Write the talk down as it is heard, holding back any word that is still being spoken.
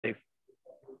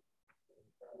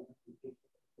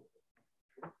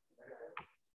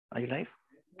Are you live?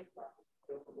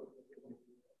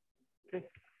 Okay.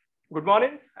 Good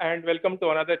morning and welcome to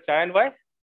another Chai and Why.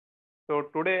 So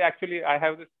today, actually, I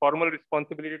have this formal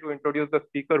responsibility to introduce the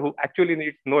speaker who actually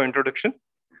needs no introduction.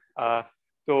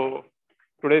 So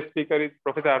today's speaker is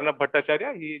Professor Arnab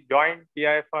Bhattacharya. He joined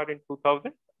PIFR in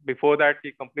 2000. Before that,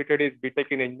 he completed his BTech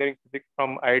in Engineering Physics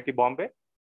from IIT Bombay.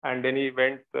 And then he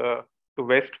went to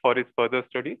West for his further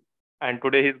studies. And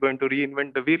today he's going to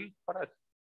reinvent the wheel for us.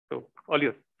 So all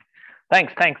yours.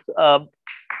 Thanks.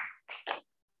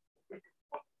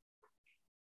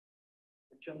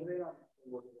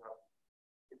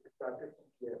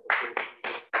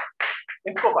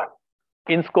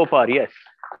 Inscopar, yes.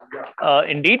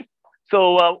 Indeed.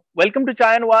 So welcome to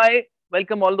Chai and Why.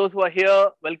 Welcome all those who are here.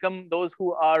 Welcome those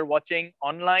who are watching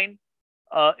online.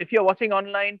 If you're watching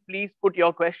online, please put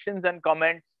your questions and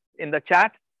comments in the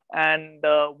chat, and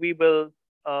we will.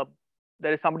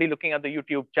 There is somebody looking at the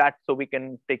YouTube chat, so we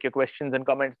can take your questions and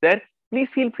comments there. Please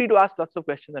feel free to ask lots of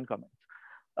questions and comments.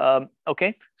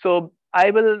 Okay, so I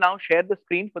will now share the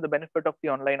screen for the benefit of the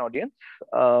online audience.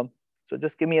 So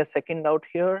just give me a second out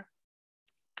here.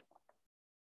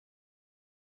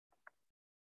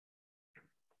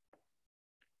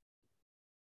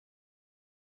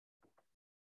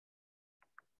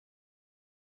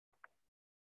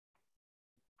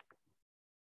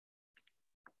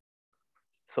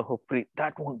 So hopefully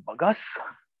that won't bug us.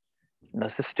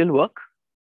 Does this still work?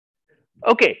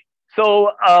 Okay,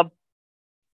 so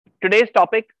today's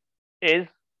topic is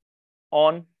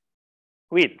on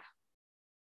wheels,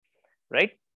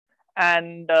 right?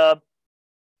 And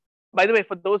by the way,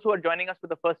 for those who are joining us for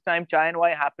the first time, Chai and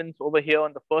Why happens over here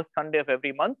on the first Sunday of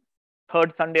every month,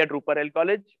 third Sunday at Ruparel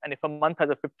College. And if a month has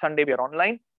a fifth Sunday, we are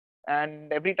online.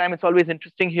 And every time it's always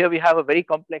interesting here. We have a very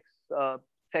complex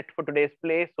set for today's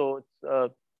play. So it's,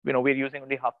 we're using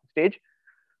only half the stage.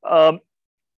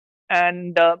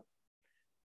 And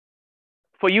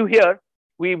for you here,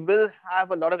 we will have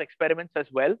a lot of experiments as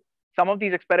well. Some of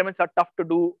these experiments are tough to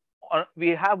do. We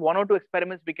have one or two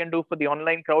experiments we can do for the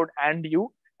online crowd and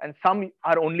you, and some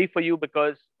are only for you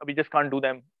because we just can't do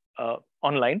them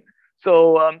online.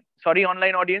 So sorry,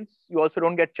 online audience, you also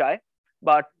don't get chai,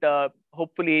 but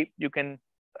hopefully you can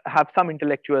have some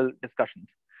intellectual discussions.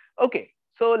 Okay,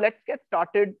 so let's get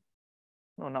started.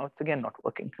 No, now it's again not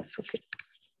working. It's okay.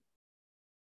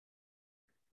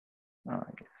 I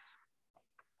guess.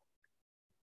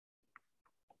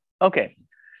 Okay,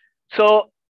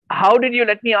 so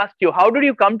let me ask you, how did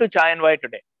you come to Chai and Why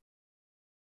today?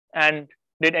 And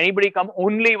did anybody come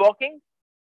only walking?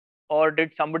 Or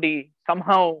did somebody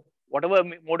somehow, whatever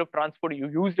mode of transport, you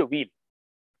used a wheel?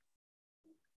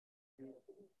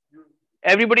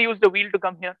 Everybody used the wheel to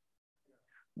come here?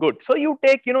 Good. So you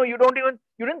take, you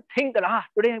didn't think that,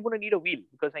 today I'm going to need a wheel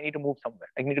because I need to move somewhere.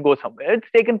 I need to go somewhere. It's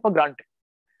taken for granted.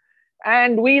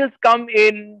 And wheels come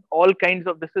in all kinds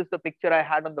of, this is the picture I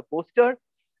had on the poster.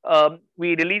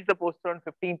 We released the poster on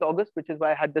 15th August, which is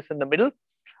why I had this in the middle.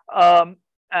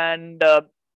 And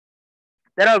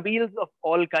there are wheels of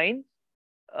all kinds.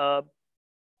 A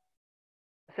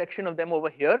section of them over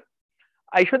here.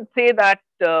 I should say that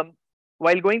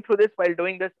while going through this, while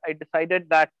doing this, I decided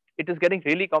that it is getting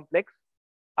really complex.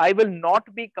 I will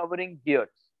not be covering gears.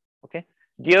 Okay,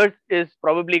 gears is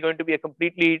probably going to be a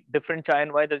completely different Chai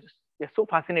and Why. They're so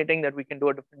fascinating that we can do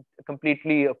a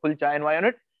full Chai and Why on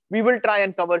it. We will try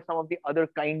and cover some of the other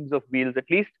kinds of wheels at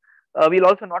least. We'll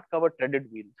also not cover threaded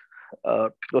wheels.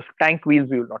 Those tank wheels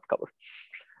we will not cover.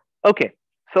 Okay,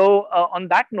 so on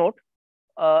that note,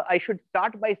 I should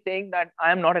start by saying that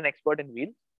I am not an expert in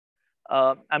wheels.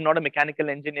 I'm not a mechanical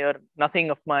engineer.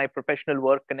 Nothing of my professional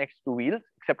work connects to wheels,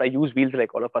 except I use wheels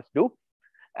like all of us do.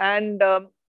 And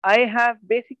I have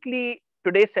basically,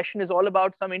 today's session is all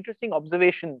about some interesting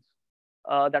observations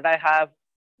that I have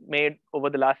made over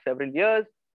the last several years.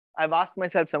 I've asked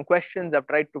myself some questions. I've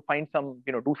tried to find some,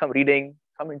 do some reading,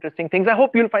 some interesting things. I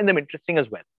hope you'll find them interesting as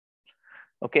well.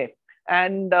 Okay.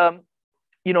 And,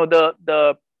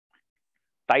 the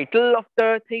title of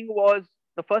the thing was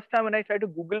the first time when I tried to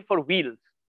Google for wheels.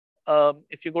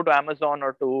 If you go to Amazon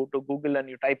or to Google and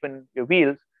you type in your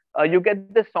wheels, you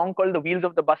get this song called The Wheels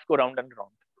of the Bus Go Round and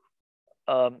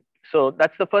Round. So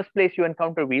that's the first place you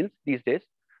encounter wheels these days,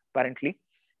 apparently.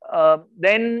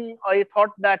 Then I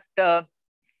thought that,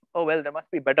 there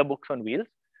must be better books on wheels.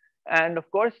 And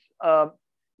of course,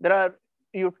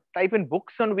 you type in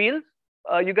books on wheels,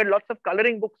 you get lots of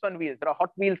coloring books on wheels. There are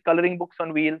Hot Wheels coloring books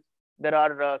on wheels. There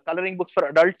are coloring books for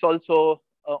adults also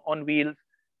on wheels.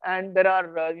 And there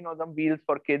are, some wheels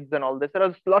for kids and all this. There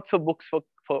are lots of books for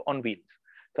on wheels.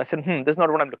 So I said, this is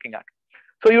not what I'm looking at.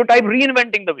 So you type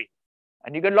reinventing the wheel.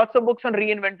 And you get lots of books on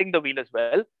reinventing the wheel as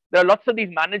well. There are lots of these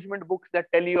management books that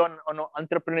tell you on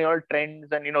entrepreneurial trends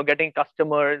and getting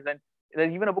customers. And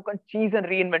there's even a book on cheese and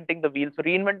reinventing the wheel. So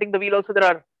reinventing the wheel also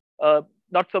there are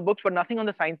lots of books, but nothing on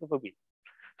the science of a wheel.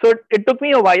 So it took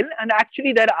me a while, and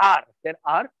actually there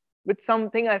are with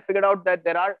something I figured out that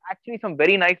there are actually some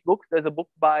very nice books. There's a book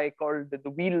called The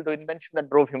Wheel, the invention that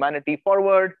drove humanity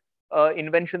forward,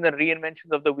 inventions and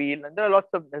reinventions of the wheel. And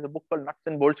there's a book called Nuts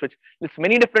and Bolts, which lists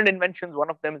many different inventions. One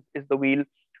of them is the wheel.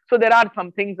 So there are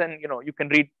some things, and you can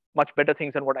read much better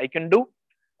things than what I can do.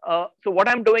 So what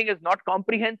I'm doing is not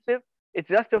comprehensive. It's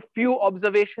just a few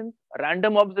observations,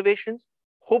 random observations.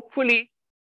 Hopefully,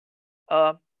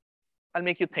 I'll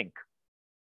make you think.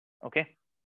 Okay.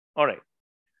 All right.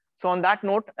 So on that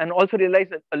note, and also realize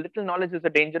that a little knowledge is a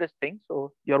dangerous thing.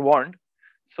 So you're warned.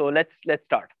 So let's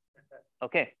start.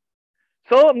 Okay.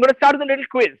 So I'm going to start with a little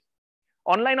quiz.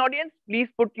 Online audience, please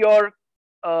put your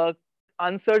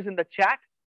answers in the chat,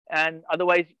 and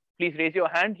otherwise, please raise your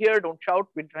hand here. Don't shout.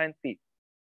 We'll try and see.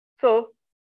 So,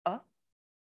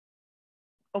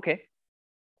 okay.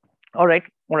 All right.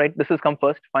 This has come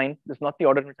first. Fine. This is not the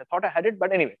order in which I thought I had it,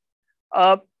 but anyway.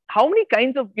 How many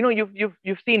kinds of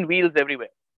you've seen wheels everywhere?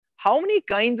 How many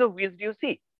kinds of wheels do you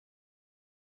see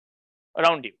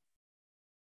around you?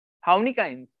 How many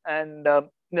kinds? And I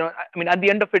mean, at the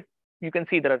end of it, you can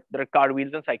see there are car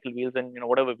wheels and cycle wheels and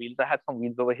whatever wheels. I have some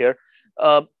wheels over here.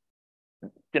 How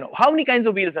many kinds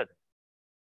of wheels are there?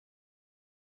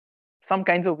 Some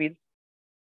kinds of wheels.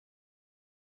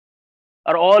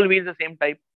 Are all wheels the same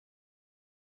type?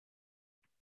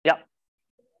 Yeah.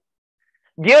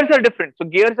 Gears are different. So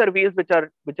gears are wheels which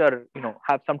are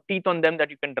have some teeth on them that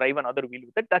you can drive another wheel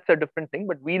with it. That's a different thing.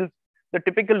 But wheels, the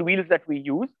typical wheels that we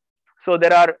use. So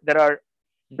there are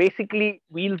basically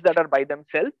wheels that are by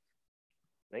themselves,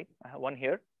 right? I have one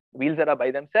here. Wheels that are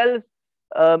by themselves.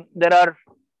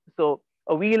 So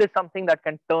a wheel is something that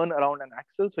can turn around an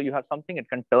axle. So you have something it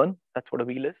can turn. That's what a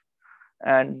wheel is.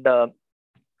 And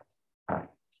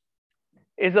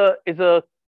is a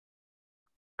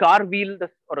car wheel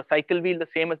or a cycle wheel the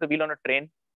same as the wheel on a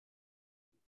train?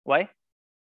 Why?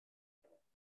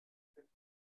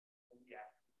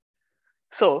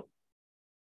 So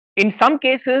in some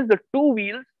cases, the two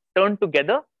wheels turn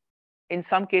together. In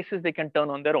some cases, they can turn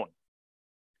on their own.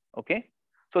 Okay.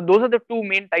 So those are the two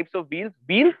main types of wheels.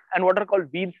 Wheels and what are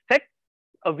called wheel sets.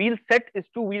 A wheel set is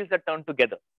two wheels that turn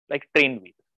together, like train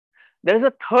wheels. There is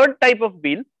a third type of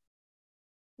wheel,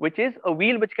 which is a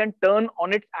wheel which can turn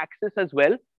on its axis as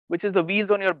well, which is the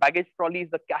wheels on your baggage trolleys,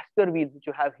 the caster wheels which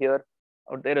you have here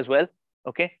out there as well.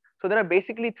 Okay. So there are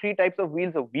basically three types of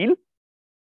wheels: a wheel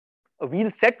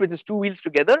set, which is two wheels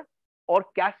together, or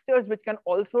casters, which can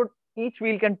also, each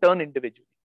wheel can turn individually,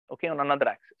 okay, on another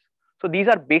axis. So these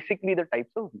are basically the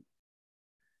types of wheels.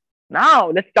 Now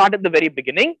let's start at the very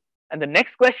beginning. And the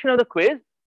next question of the quiz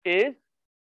is,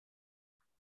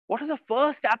 what is the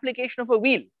first application of a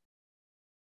wheel?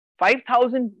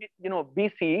 5000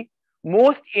 BC,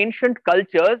 most ancient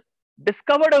cultures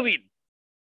discovered a wheel.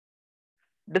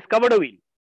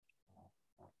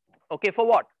 Okay, for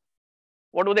what?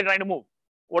 What were they trying to move?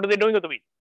 What are they doing with the wheel?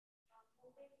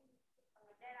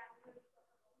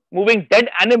 Moving dead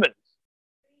animals.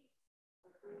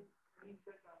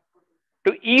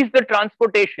 To ease the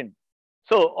transportation.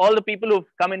 So all the people who've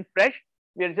come in fresh,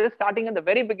 we are just starting at the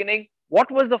very beginning. What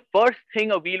was the first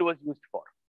thing a wheel was used for?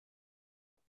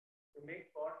 To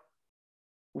make pots.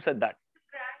 Who said that?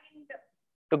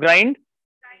 To grind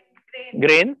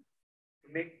grain.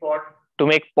 To make pots. To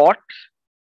make pots.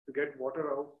 To get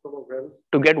water out from a well.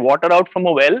 To get water out from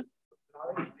a well.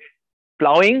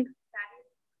 Plowing.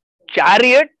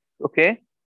 Chariot. Okay.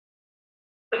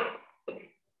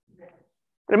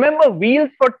 Remember, wheels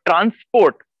for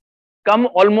transport come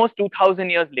almost 2000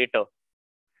 years later.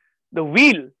 The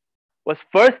wheel was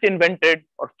first invented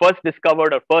or first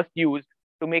discovered or first used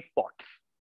to make pots.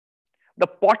 The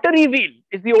pottery wheel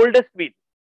is the oldest wheel.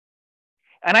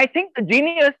 And I think the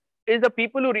genius is the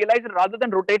people who realize that rather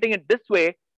than rotating it this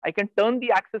way, I can turn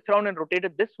the axis around and rotate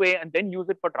it this way and then use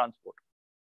it for transport.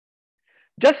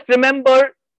 Just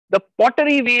remember, the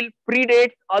pottery wheel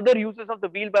predates other uses of the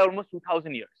wheel by almost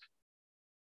 2000 years.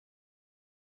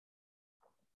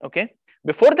 Okay.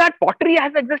 Before that, pottery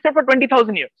has existed for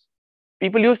 20,000 years.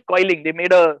 People used coiling. They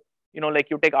made like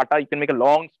you take atta, you can make a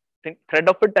long thread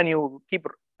of it and you keep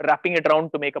wrapping it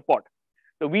around to make a pot.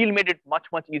 The wheel made it much,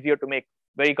 much easier to make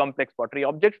very complex pottery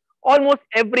objects. Almost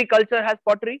every culture has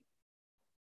pottery.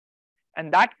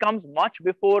 And that comes much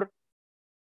before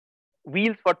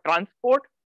wheels for transport.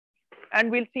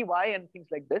 And we'll see why and things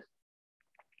like this.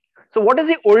 So what is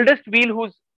the oldest wheel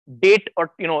whose date or,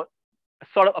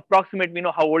 sort of approximate, we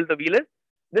know how old the wheel is.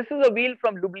 This is a wheel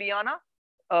from Ljubljana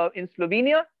in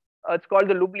Slovenia. It's called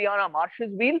the Ljubljana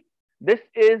Marshes wheel. This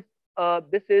is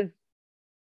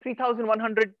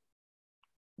 3100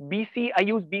 BC. I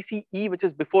use BCE, which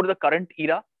is before the current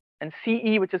era, and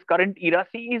CE, which is current era.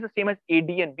 CE is the same as AD,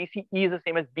 and BCE is the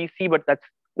same as BC, but that's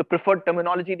the preferred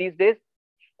terminology these days.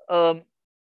 It's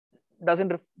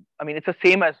the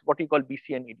same as what you call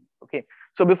BC and AD. Okay,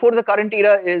 so before the current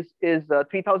era is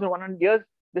 3,100 years.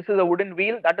 This is a wooden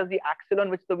wheel. That is the axle on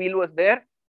which the wheel was there,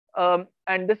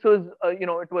 and this was,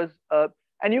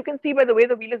 and you can see by the way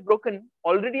the wheel is broken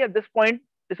already at this point.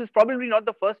 This is probably not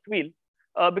the first wheel,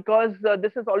 because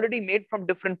this is already made from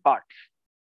different parts.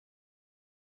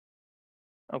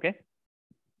 Okay,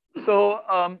 so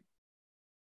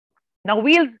now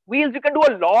wheels, you can do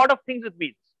a lot of things with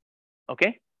wheels.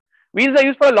 Okay, wheels are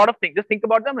used for a lot of things. Just think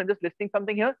about them. I'm just listing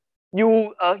something here.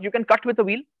 You can cut with a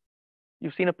wheel.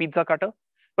 You've seen a pizza cutter,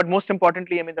 but most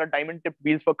importantly, I mean, there are diamond tipped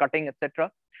wheels for cutting,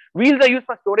 etc. Wheels are used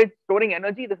for storing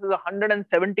energy. This is a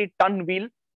 170-ton wheel,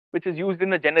 which is used in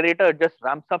the generator. It just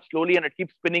ramps up slowly and it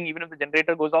keeps spinning even if the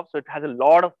generator goes off. So it has a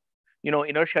lot of,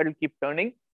 inertia to keep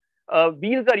turning.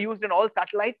 Wheels are used in all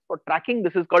satellites for tracking.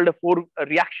 This is called a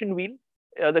reaction wheel.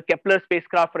 The Kepler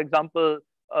spacecraft, for example,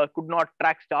 could not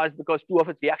track stars because 2 of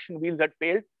its reaction wheels had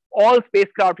failed. All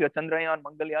spacecraft, your Chandrayaan,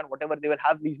 Mangalyaan, whatever, they will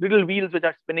have these little wheels which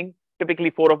are spinning, typically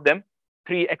 4 of them,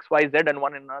 3 X, Y, Z, and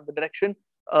 1 in another direction,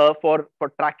 for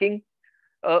tracking.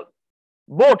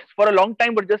 Boats for a long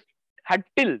time had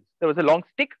tills. There was a long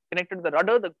stick connected to the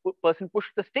rudder. The person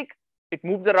pushed the stick, it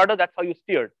moved the rudder. That's how you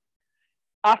steered.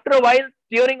 After a while,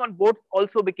 steering on boats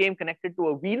also became connected to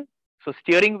a wheel. So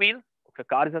steering wheels. Okay,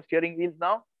 cars have steering wheels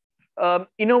now.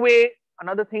 In a way,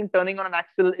 another thing turning on an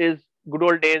axle is good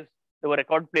old days. There were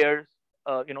record players,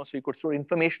 so you could store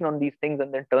information on these things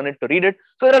and then turn it to read it.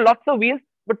 So there are lots of wheels,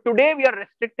 but today we are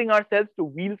restricting ourselves to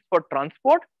wheels for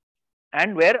transport,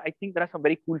 and where I think there are some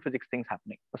very cool physics things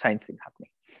happening, or science things happening.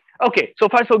 Okay, so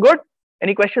far so good.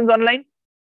 Any questions online?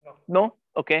 No?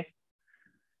 Okay.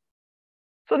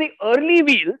 So the early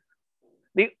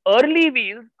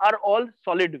wheels are all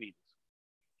solid wheels.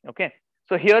 Okay.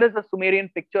 So here is a Sumerian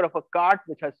picture of a cart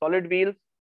which has solid wheels.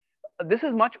 This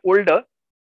is much older,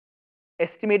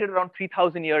 estimated around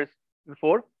 3,000 years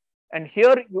before. And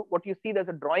here, what you see, there's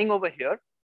a drawing over here,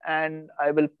 and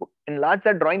I will enlarge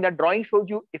that drawing. That drawing shows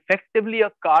you effectively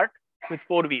a cart with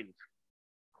 4 wheels.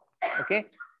 Okay,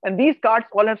 and these carts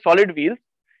all have solid wheels.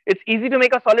 It's easy to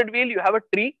make a solid wheel. You have a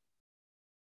tree.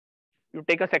 You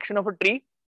take a section of a tree,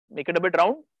 make it a bit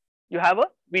round. You have a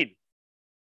wheel.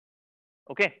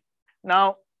 Okay.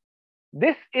 Now,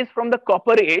 this is from the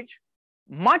Copper Age.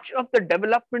 Much of the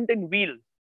development in wheels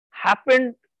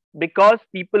happened because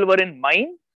people were in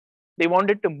mines. They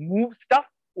wanted to move stuff,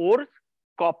 ores,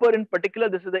 copper in particular.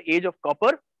 This is the age of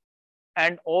copper,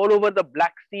 and all over the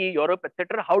Black Sea, Europe,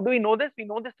 etc. How do we know this? We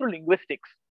know this through linguistics.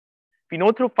 We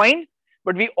know through finds,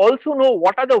 but we also know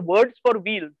what are the words for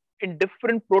wheels in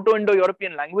different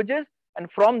Proto-Indo-European languages,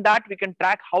 and from that we can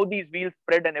track how these wheels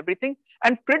spread and everything.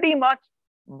 And pretty much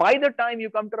by the time you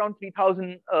come to around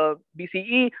 3000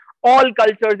 BCE, all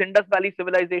cultures, Indus Valley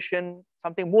civilization,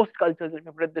 most cultures, let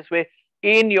me put it this way,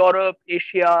 in Europe,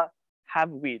 Asia, have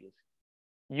wheels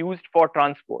used for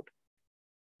transport,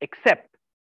 except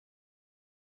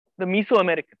the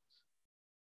Mesoamericans.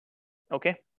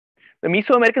 Okay, the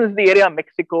Mesoamericans is the area of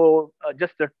Mexico,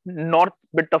 just the north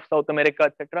bit of South America,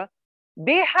 etc.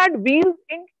 They had wheels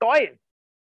in toys.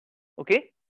 Okay,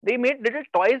 they made little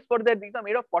toys for their. These are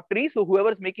made of pottery, so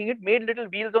whoever's making it made little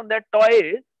wheels on their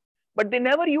toys, but they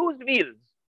never used wheels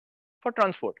for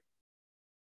transport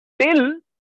till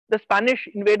the Spanish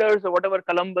invaders or whatever,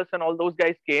 Columbus and all those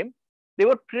guys came. They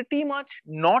were pretty much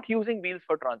not using wheels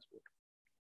for transport,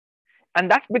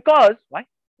 and that's because why?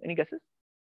 Any guesses?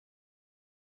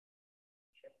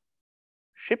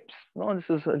 Ships? No, this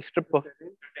is a strip of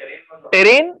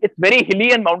terrain. It's very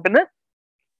hilly and mountainous.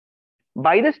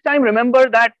 By this time, remember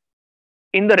that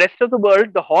in the rest of the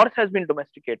world, the horse has been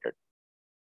domesticated.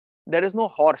 There is no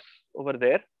horse over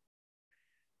there.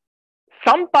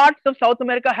 Some parts of South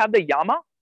America have the llama,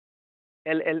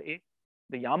 LLA,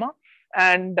 the llama,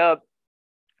 and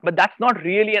but that's not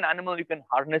really an animal you can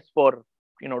harness for,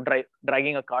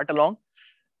 dragging a cart along.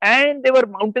 And they were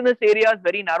mountainous areas,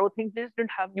 very narrow things. They just didn't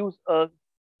have use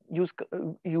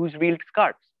wheeled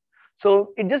carts.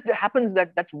 So it just happens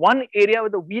that that's one area where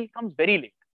the wheel comes very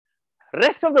late.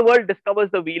 Rest of the world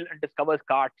discovers the wheel and discovers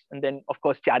carts, and then of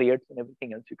course chariots and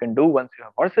everything else you can do once you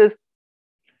have horses.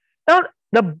 Now,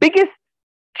 the biggest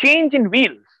change in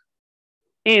wheels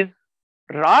is,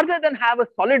 rather than have a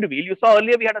solid wheel, you saw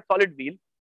earlier we had a solid wheel,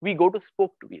 we go to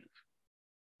spoked wheels.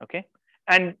 Okay.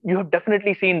 And you have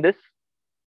definitely seen this,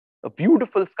 a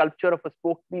beautiful sculpture of a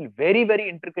spoke wheel, very, very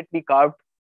intricately carved.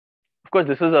 Of course,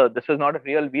 this is not a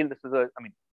real wheel. This is I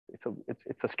mean,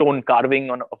 it's a stone carving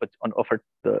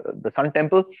the Sun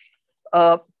Temple.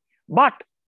 But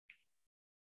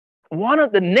one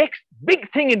of the next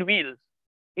big thing in wheels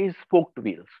is spoked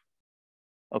wheels.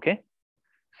 Okay.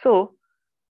 So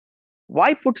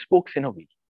why put spokes in a wheel?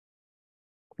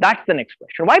 That's the next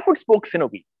question. Why put spokes in a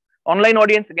wheel? Online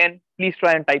audience, again, please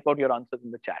try and type out your answers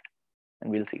in the chat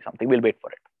and we'll see something. We'll wait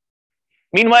for it.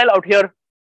 Meanwhile, out here,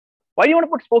 why do you want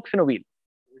to put spokes in a wheel?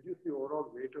 Reduce the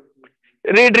overall weight of the wheel.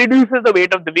 It reduces the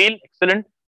weight of the wheel. Excellent.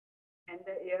 And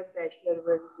the air pressure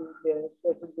will be there,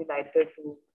 so it will be lighter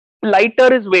too.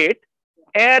 Lighter is weight.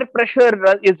 Air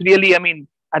pressure is really, I mean,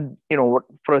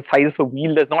 for a size of a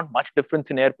wheel, there's not much difference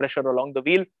in air pressure along the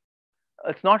wheel.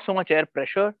 It's not so much air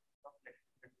pressure.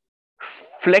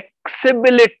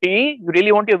 Flexibility. You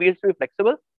really want your wheels to be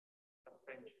flexible?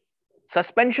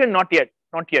 Suspension, not yet.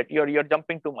 Not yet. You're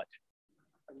jumping too much.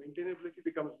 Maintainability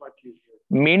becomes much easier.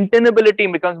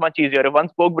 Maintainability becomes much easier. If one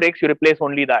spoke breaks, you replace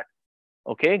only that.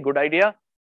 Okay, good idea.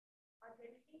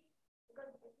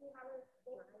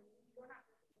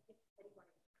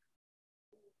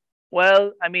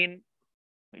 Well, I mean,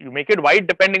 you make it wide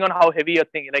depending on how heavy your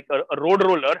thing. Like a road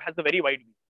roller has a very wide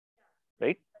wheel,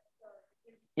 right?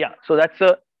 Yeah. So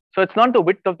so it's not the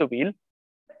width of the wheel.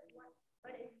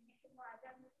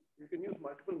 You can use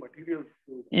multiple materials.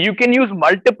 You can use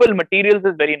multiple materials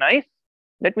is very nice.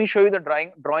 Let me show you the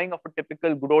drawing of a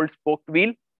typical good old spoked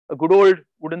wheel. A good old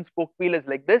wooden spoked wheel is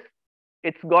like this.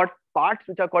 It's got parts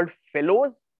which are called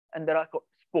felloes and there are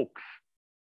spokes.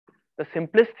 The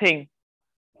simplest thing,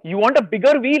 you want a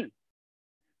bigger wheel.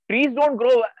 Trees don't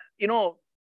grow,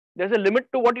 there's a limit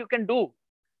to what you can do.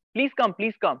 Please come,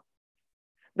 please come.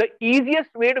 The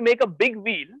easiest way to make a big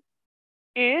wheel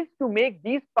is to make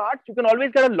these parts. You can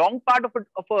always get a long part of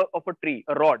a tree,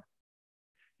 a rod.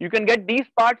 You can get these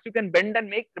parts, you can bend and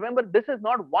make. Remember, this is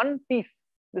not one piece.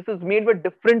 This is made with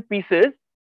different pieces.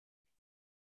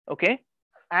 Okay.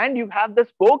 And you have the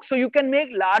spokes, so you can make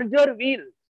larger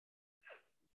wheels.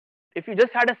 If you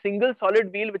just had a single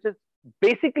solid wheel, which is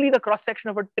basically the cross section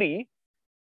of a tree,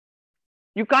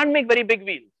 you can't make very big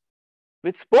wheels.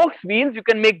 With spokes wheels, you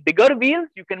can make bigger wheels,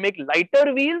 you can make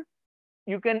lighter wheels.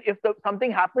 You can, if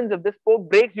something happens, if this spoke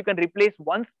breaks, you can replace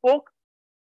one spoke.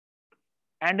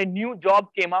 And a new job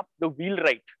came up, the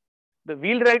wheelwright. The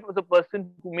wheelwright was a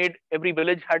person who made, every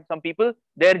village had some people,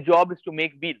 their job is to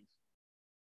make wheels.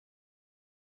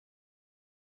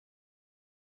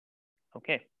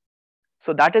 Okay.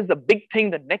 So that is the big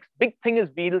thing. The next big thing is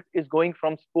wheels is going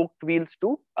from spoked wheels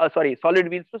to, solid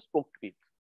wheels to spoked wheels.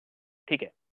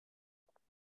 Okay.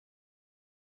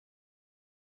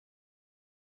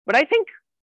 But I think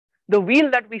the wheel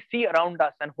that we see around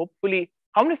us, and hopefully,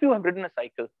 how many of you have ridden a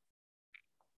cycle?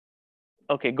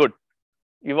 Okay, good.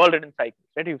 You've all ridden cycles,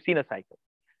 right? You've seen a cycle.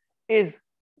 Is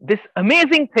this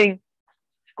amazing thing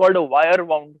called a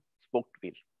wire-wound spoked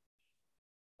wheel.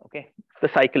 Okay, the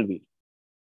cycle wheel.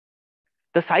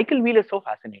 The cycle wheel is so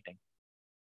fascinating.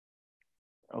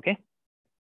 Okay,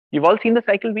 you've all seen the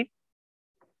cycle wheel?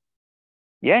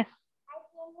 Yes.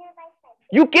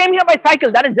 You came here by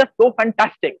cycle. That is just so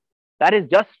fantastic. That is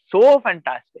just so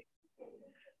fantastic.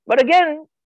 But again,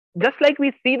 just like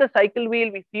we see the cycle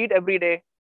wheel, we see it every day.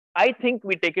 I think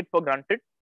we take it for granted.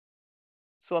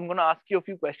 So I'm going to ask you a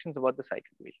few questions about the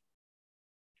cycle wheel.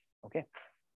 Okay.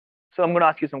 So I'm going to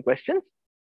ask you some questions.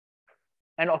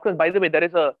 And of course, by the way,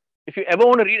 if you ever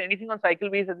want to read anything on cycle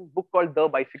wheels, there's this book called The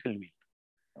Bicycle Wheel.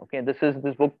 Okay, this is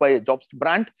this book by Jobst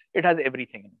Brandt. It has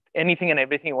everything in it. Anything and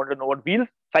everything you want to know what wheels,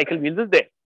 cycle wheels is there.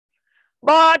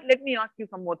 But let me ask you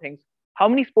some more things. How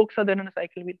many spokes are there in a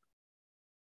cycle wheel?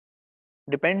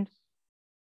 Depends.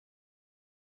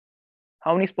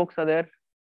 How many spokes are there?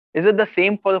 Is it the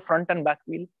same for the front and back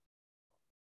wheel?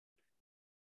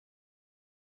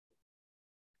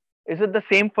 Is it the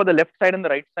same for the left side and the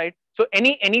right side? So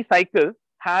any cycle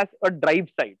has a drive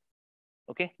side.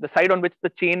 Okay, the side on which the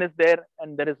chain is there,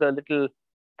 and there is a little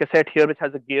cassette here which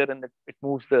has a gear and it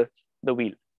moves the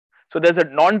wheel. So there's a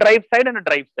non-drive side and a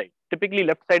drive side. Typically,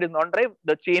 left side is non-drive.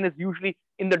 The chain is usually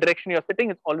in the direction you're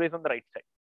sitting. It's always on the right side.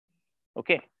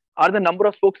 Okay. Are the number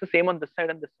of spokes the same on this side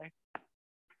and this side?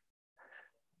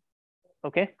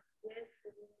 Okay.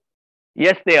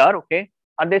 Yes, they are. Okay.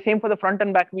 Are they same for the front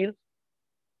and back wheels?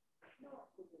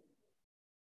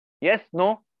 Yes,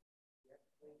 no?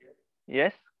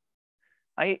 Yes.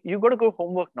 You got to go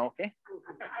homework now, okay?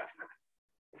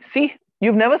 See,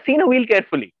 you've never seen a wheel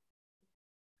carefully.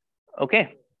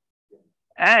 Okay.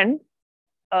 And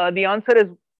the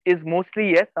answer is mostly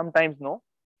yes, sometimes no.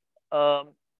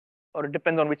 or it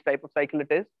depends on which type of cycle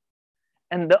it is.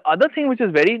 And the other thing which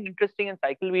is very interesting in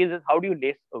cycle wheels is how do you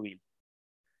lace a wheel?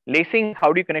 Lacing is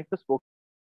how do you connect the spokes?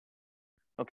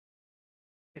 Okay.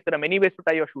 There are many ways to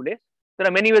tie your shoelace. There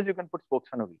are many ways you can put spokes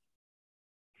on a wheel.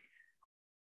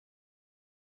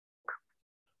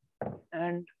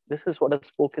 And this is what a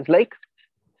spoke is like.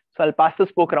 So I'll pass the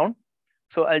spoke around.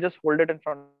 So I'll just hold it in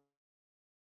front.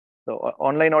 The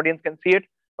online audience can see it.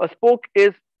 A spoke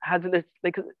has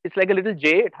it's like a little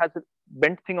J. It has a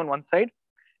bent thing on one side,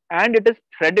 and it is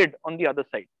threaded on the other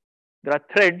side. There are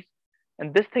threads,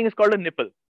 and this thing is called a nipple.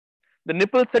 The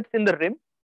nipple sits in the rim.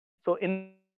 So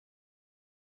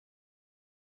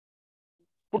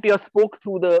put your spoke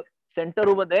through the center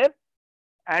over there,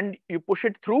 and you push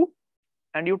it through,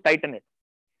 and you tighten it.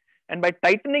 And by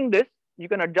tightening this, you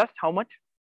can adjust how much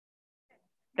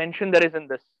tension there is in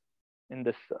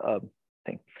this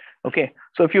thing. Okay,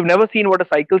 so if you've never seen what a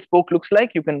cycle spoke looks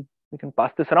like, you can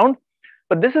pass this around.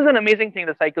 But this is an amazing thing,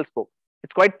 the cycle spoke.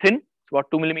 It's quite thin. It's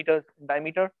about 2 millimeters in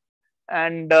diameter.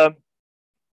 And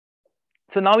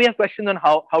so now we have questions on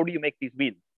how do you make these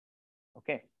wheels.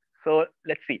 Okay, so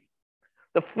let's see.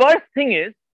 The first thing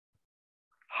is,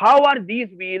 how are these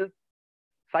wheels,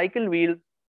 cycle wheels,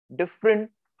 different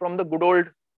from the good old,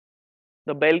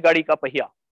 the Belgadi ka pahiya,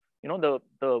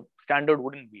 the standard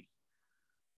wooden wheel?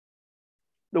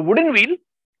 The wooden wheel,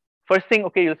 first thing,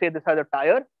 okay, you'll say this has a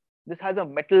tire. This has a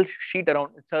metal sheet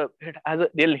around.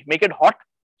 They'll make it hot,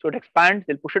 so it expands.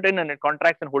 They'll push it in, and it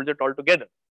contracts and holds it all together.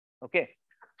 Okay,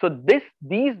 so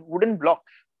these wooden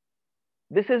blocks,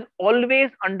 this is always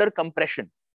under compression.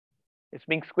 It's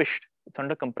being squished. It's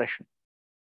under compression.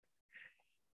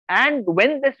 And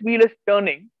when this wheel is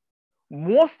turning,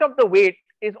 most of the weight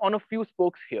is on a few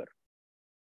spokes here.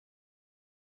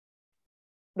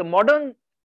 The modern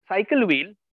cycle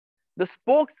wheel, the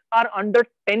spokes are under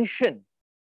tension.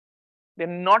 They're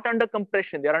not under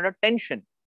compression. They're under tension.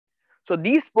 So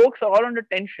these spokes are all under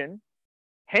tension.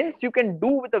 Hence, you can do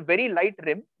with a very light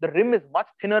rim. The rim is much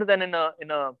thinner than in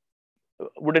a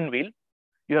wooden wheel.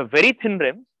 You have very thin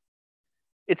rims.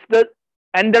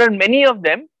 And there are many of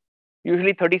them,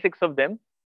 usually 36 of them,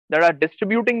 that are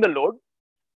distributing the load,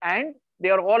 and they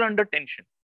are all under tension.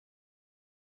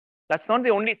 That's not the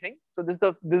only thing. So this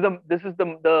is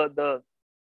the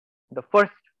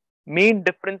first main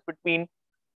difference between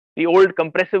the old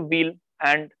compressive wheel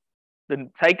and the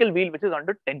cycle wheel, which is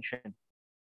under tension.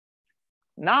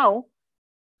 Now,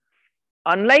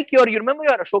 unlike you remember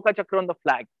your Ashoka Chakra on the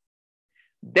flag,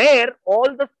 there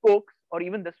all the spokes, or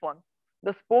even this one,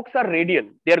 the spokes are radial.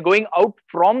 They are going out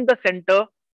from the center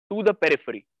to the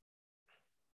periphery.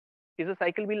 Is a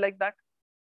cycle wheel like that?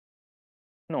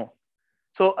 No.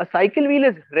 So a cycle wheel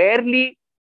is rarely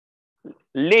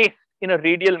laced in a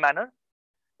radial manner.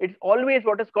 It's always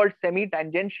what is called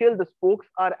semi-tangential. The spokes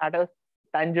are at a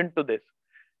tangent to this.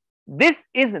 This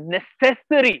is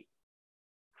necessary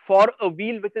for a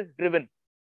wheel which is driven.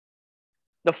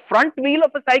 The front wheel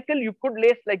of a cycle, you could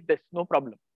lace like this, no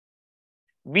problem.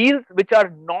 Wheels which are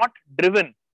not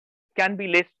driven can be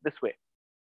laced this way.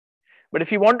 But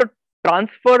if you want to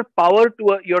transfer power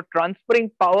you're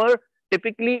transferring power,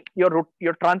 typically you're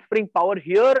transferring power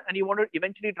here, and you want to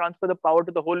eventually transfer the power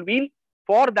to the whole wheel.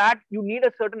 For that, you need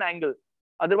a certain angle.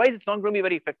 Otherwise, it's not going to be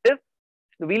very effective.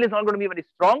 The wheel is not going to be very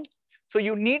strong. So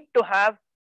you need to have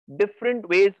different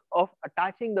ways of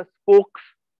attaching the spokes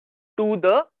to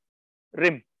the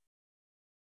rim.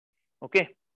 Okay.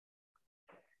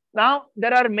 Now,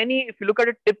 there are many, if you look at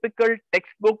a typical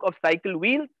textbook of cycle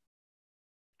wheels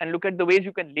and look at the ways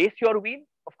you can lace your wheel,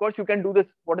 of course, you can do this,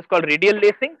 what is called radial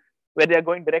lacing, where they are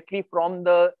going directly from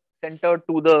the center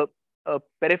to the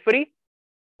periphery.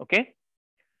 Okay.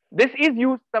 This is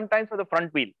used sometimes for the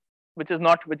front wheel, which is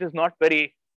not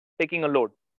very taking a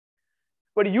load.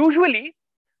 But usually,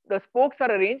 the spokes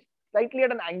are arranged slightly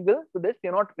at an angle to this.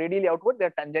 They're not radially outward,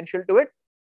 they're tangential to it,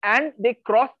 and they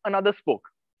cross another spoke.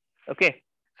 Okay.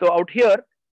 So out here,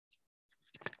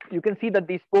 you can see that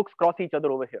these spokes cross each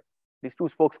other over here. These two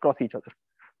spokes cross each other.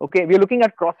 Okay, we are looking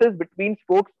at crosses between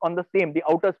spokes on the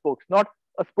outer spokes, not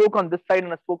a spoke on this side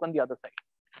and a spoke on the other side.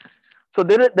 So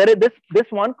there is this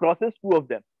one crosses two of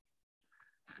them.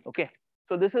 Okay,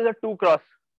 so this is a 2 cross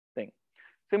thing.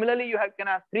 Similarly, you can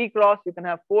have 3 cross, you can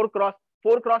have 4 cross.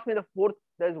 4 cross means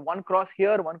there's 1 cross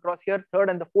here, 1 cross here, third,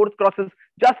 and the 4th cross is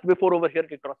just before over here.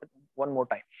 You cross it one more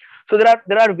time. So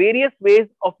there are various ways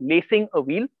of lacing a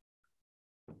wheel,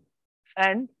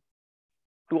 and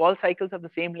do all cycles have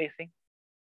the same lacing?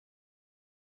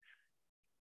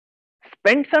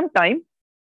 Spend some time.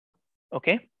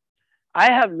 Okay,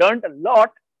 I have learned a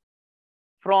lot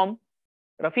from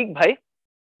Rafiq Bhai,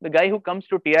 the guy who comes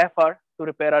to TIFR to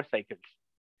repair our cycles.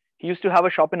 He used to have a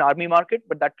shop in Army Market,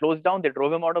 but that closed down. They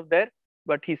drove him out of there.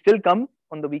 But he still comes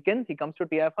on the weekends. He comes to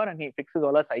TIFR and he fixes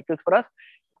all our cycles for us.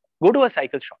 Go to a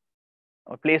cycle shop,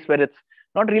 a place where it's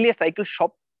not really a cycle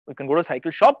shop. You can go to a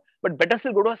cycle shop, but better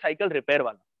still go to a cycle repair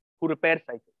wala who repairs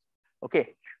cycles.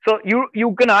 Okay. So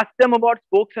you can ask them about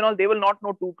spokes and all. They will not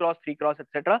know 2 cross, 3 cross,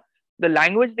 etc. The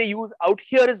language they use out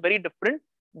here is very different.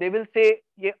 They will say,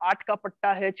 ye 8 ka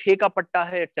patta hai, 6 ka patta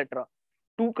hai, etc.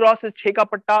 2 cross is 6 ka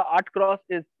patta, 8 cross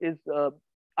is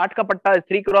 8 ka patta is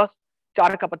 3 cross,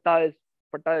 4 ka patta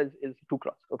is 2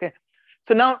 cross. Okay.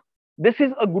 So now this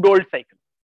is a good old cycle.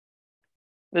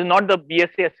 This is not the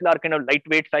BSA SLR kind of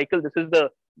lightweight cycle. This is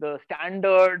the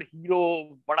standard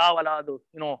hero bada wala, the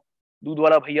doodh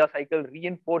wala bhaiya cycle,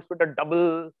 reinforced with a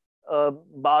double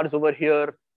bars over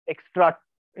here, extra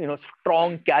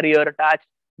strong carrier attached.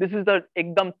 This is the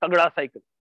ekdam tagda cycle.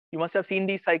 You must have seen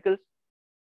these cycles.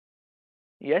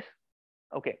 Yes.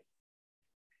 Okay.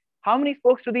 How many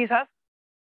spokes do these have?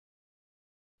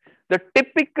 The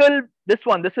typical this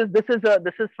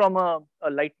is from a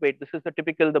lightweight. This is the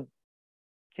typical the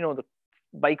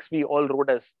bikes we all rode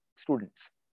as students.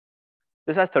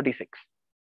 This has 36.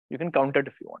 You can count it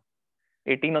if you want.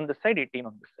 18 on this side, 18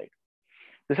 on this side.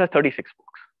 This has 36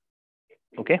 spokes.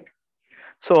 Okay.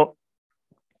 So,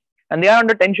 and they are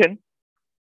under tension.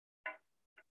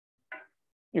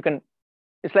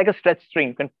 It's like a stretch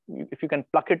string. If you can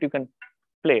pluck it, you can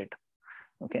play it.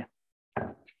 Okay.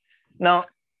 Now,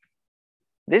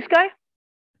 this guy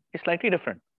is slightly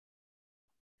different.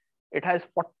 It has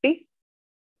 40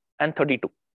 and 32.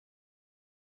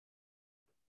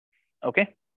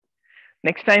 Okay.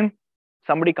 Next time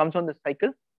somebody comes on this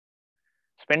cycle,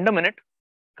 spend a minute,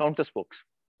 count the spokes.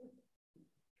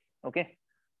 Okay.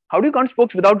 How do you count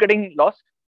spokes without getting lost?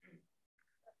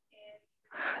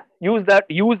 Use the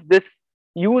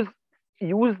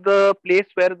place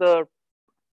where the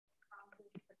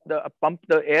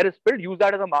air is filled. Use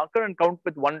that as a marker and count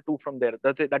with 1, 2 from there.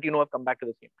 That's it, that I've come back to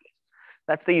the same place.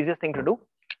 That's the easiest thing to do.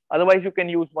 Otherwise, you can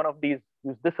use one of these.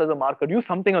 Use this as a marker. Use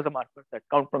something as a marker that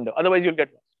count from there. Otherwise, you'll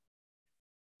get lost.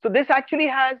 So this actually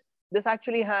has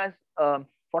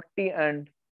 40 and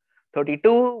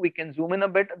 32. We can zoom in a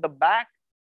bit at the back.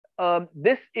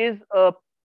 This is a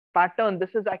pattern. This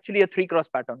is actually a 3 cross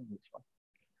pattern. This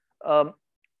one.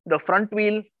 The front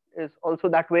wheel is also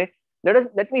that way.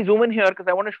 Let me zoom in here because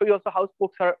I want to show you also how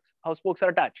spokes are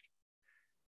attached.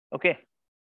 Okay.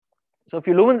 So if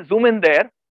you zoom in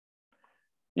there,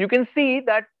 you can see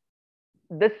that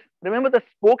remember the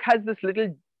spoke has this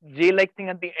little J-like thing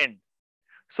at the end.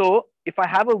 So if I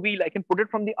have a wheel, I can put it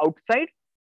from the outside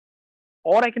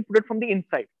or I can put it from the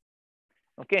inside.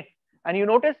 Okay. And you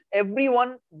notice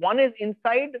one is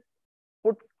inside,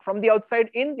 put from the outside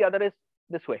in, the other is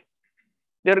this way.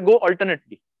 They go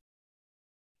alternately.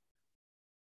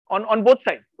 On both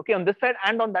sides. Okay. On this side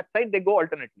and on that side, they go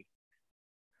alternately.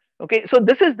 Okay. So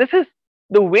this is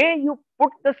the way you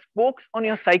put the spokes on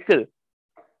your cycle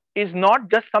is not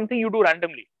just something you do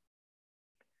randomly.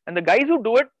 And the guys who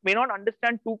do it may not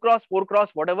understand 2 cross, 4 cross,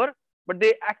 whatever, but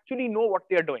they actually know what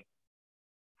they are doing.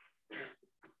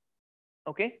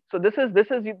 Okay. So this is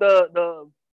the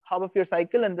hub of your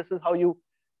cycle, and this is how you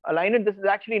align it. This is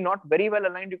actually not very well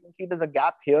aligned. You can see there's a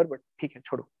gap here, but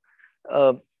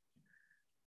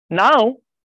now,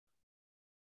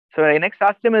 so I next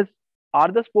asked him is,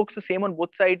 are the spokes the same on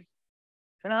both sides?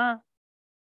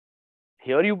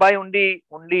 Here you buy only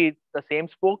the same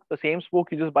spoke. The same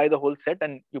spoke, you just buy the whole set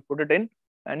and you put it in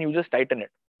and you just tighten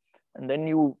it. And then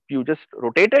you just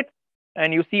rotate it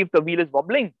and you see if the wheel is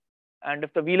wobbling. And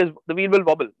if the wheel will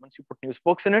wobble once you put new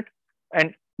spokes in it.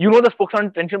 And the spokes are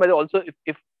in tension by the also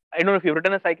if I don't know if you've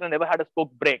ridden a cycle and never had a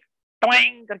spoke break,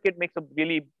 twang, it makes a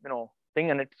really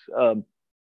thing, and it's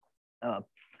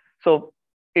so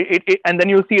and then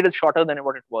you see it is shorter than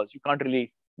what it was. You can't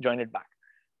really join it back.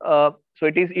 So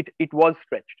it was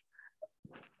stretched.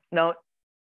 Now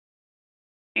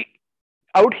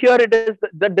out here it is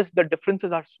the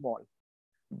differences are small,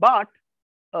 but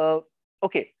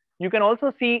okay, you can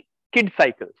also see kid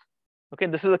cycles. Okay,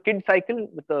 this is a kid cycle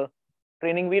with a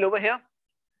training wheel over here,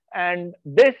 and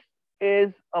this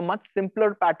is a much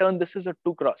simpler pattern. This is a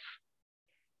 2 cross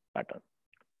pattern,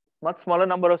 much smaller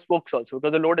number of spokes also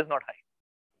because the load is not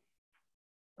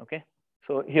high. Okay,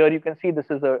 so here you can see this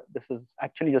is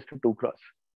actually just a 2 cross.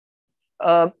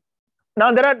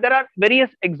 Now there are various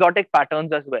exotic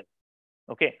patterns as well.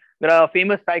 Okay, there are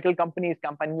famous cycle companies.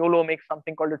 Campagnolo makes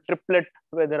something called a triplet,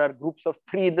 where there are groups of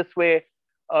 3 this way.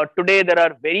 Today there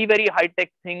are very, very high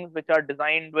tech things which are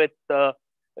designed with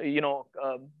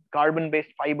carbon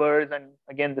based fibers, and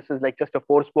again this is like just a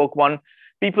 4 spoke one.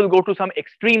 People go to some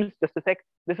extremes. Just a sec.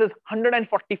 This is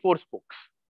 144 spokes,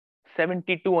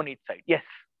 72 on each side. Yes.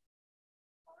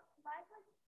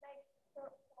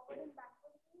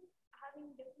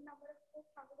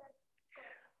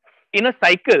 In a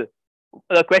cycle,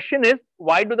 the question is,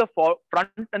 why do the front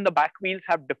and the back wheels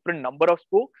have different number of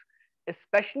spokes?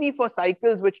 Especially for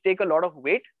cycles which take a lot of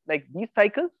weight, like these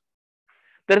cycles,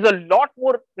 there is a lot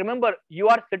more. Remember, you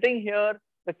are sitting here,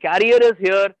 the carrier is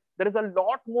here. There is a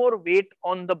lot more weight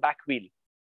on the back wheel.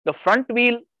 The front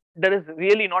wheel, there is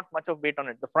really not much of weight on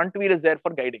it. The front wheel is there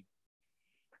for guiding.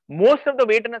 Most of the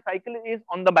weight in a cycle is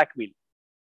on the back wheel.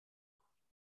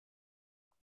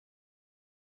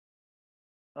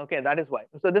 Okay, that is why.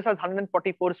 So this has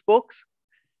 144 spokes.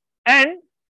 And,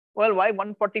 well, why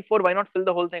 144? Why not fill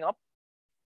the whole thing up?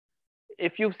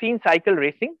 If you've seen cycle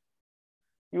racing,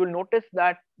 you will notice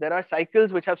that there are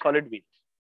cycles which have solid wheels.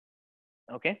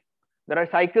 Okay. There are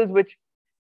cycles which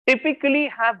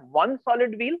typically have one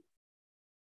solid wheel,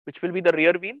 which will be the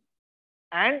rear wheel.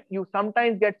 And you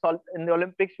sometimes get, in the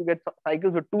Olympics, you get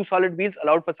cycles with two solid wheels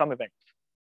allowed for some events.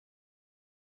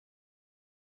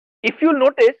 If you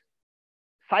notice,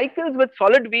 cycles with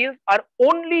solid wheels are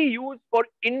only used for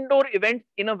indoor events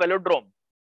in a velodrome.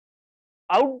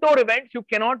 Outdoor events, you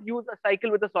cannot use a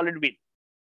cycle with a solid wheel.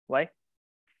 Why?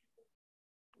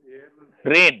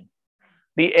 Rain,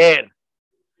 the air.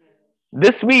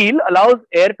 This wheel allows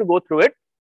air to go through it.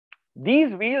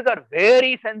 These wheels are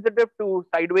very sensitive to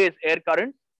sideways air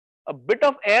currents. A bit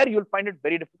of air, you'll find it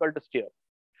very difficult to steer.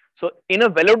 So in a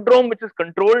velodrome, which is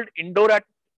controlled indoor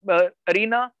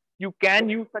arena, you can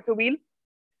use such a wheel.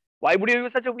 Why would you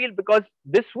use such a wheel? Because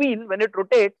this wheel, when it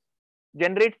rotates,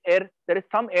 generates air. There is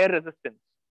some air resistance.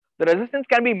 The resistance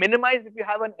can be minimized if you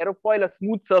have an aerofoil, a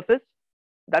smooth surface.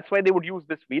 That's why they would use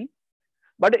this wheel.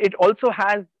 But it also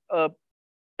has,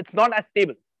 it's not as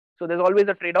stable. So there's always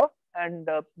a trade-off. And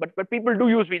but people do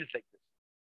use wheels like this.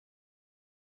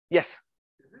 Yes.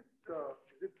 Is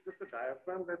it just a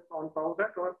diaphragm that's on top of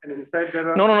that, or inside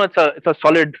there are? No. It's a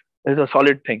solid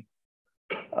thing.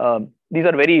 These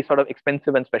are very sort of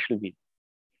expensive and special wheels.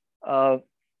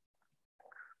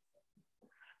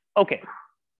 Okay.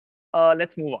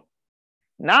 Let's move on.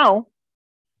 Now,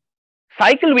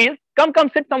 cycle wheels. Come,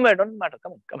 sit somewhere. Doesn't matter.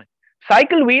 Come in.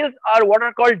 Cycle wheels are what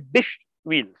are called dished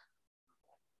wheels.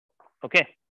 Okay.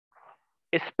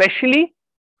 Especially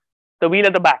the wheel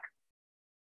at the back.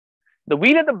 The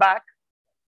wheel at the back,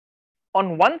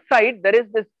 on one side, there is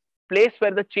this place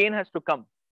where the chain has to come,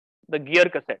 the gear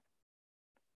cassette.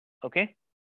 Okay.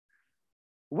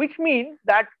 Which means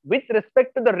that with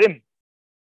respect to the rim,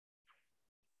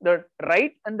 the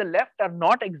right and the left are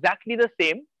not exactly the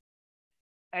same.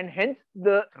 And hence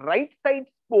the right side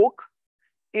spoke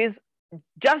is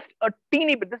just a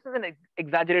teeny bit. This is an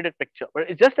exaggerated picture, but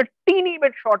it's just a teeny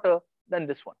bit shorter than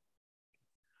this one.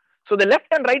 So the left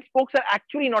and right spokes are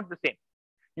actually not the same.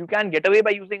 You can get away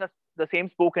by using the same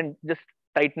spoke and just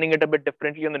tightening it a bit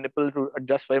differently on the nipple to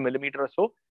adjust by a millimeter or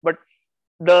so. But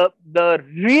the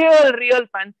real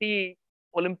fancy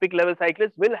Olympic level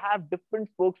cyclists will have different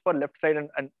spokes for left side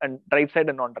and drive side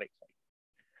and non-drive side.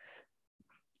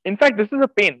 In fact, this is a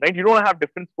pain, right? You don't have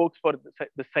different spokes for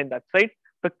this side, that side.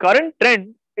 The current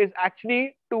trend is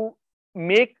actually to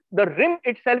make the rim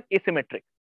itself asymmetric.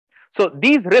 So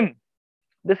these rims,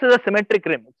 this is a symmetric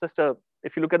rim. It's just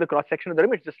if you look at the cross section of the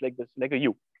rim, it's just like this, like a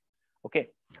U. Okay.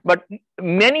 But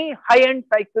many high-end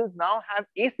cycles now have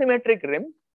asymmetric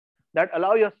rims that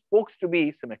allow your spokes to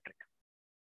be symmetric.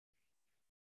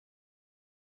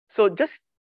 So just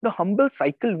the humble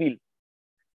cycle wheel,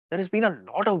 there has been a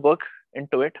lot of work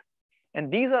into it.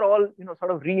 And these are all,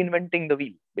 sort of reinventing the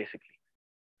wheel, basically,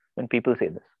 when people say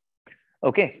this.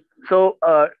 Okay. So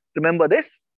remember this.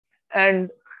 And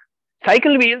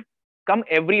cycle wheels come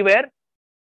everywhere.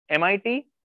 MIT,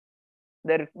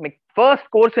 their first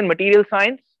course in material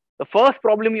science, the first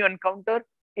problem you encounter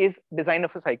is design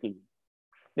of a cycle wheel.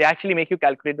 They actually make you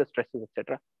calculate the stresses,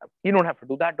 etc. You don't have to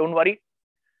do that. Don't worry.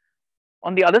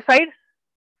 On the other side,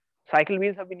 cycle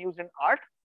wheels have been used in art,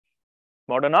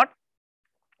 modern art.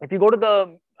 If you go to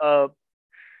the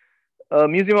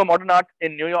Museum of Modern Art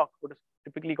in New York, what is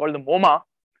typically called the MoMA,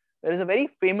 there is a very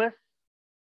famous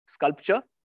sculpture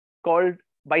called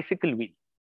Bicycle Wheel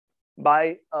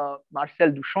by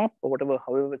Marcel Duchamp, or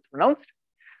however it's pronounced.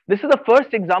 This is the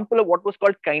first example of what was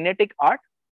called kinetic art.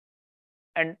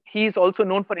 And he is also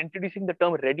known for introducing the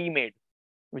term ready-made,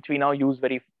 which we now use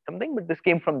very something, but this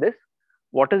came from this.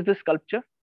 What is this sculpture?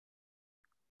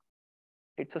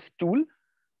 It's a stool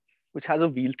which has a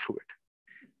wheel through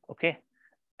it. Okay.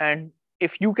 And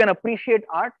if you can appreciate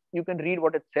art, you can read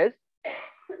what it says.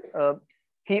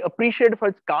 He appreciated for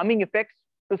its calming effects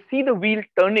to see the wheel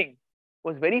turning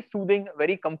was very soothing,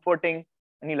 very comforting,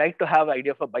 and he liked to have the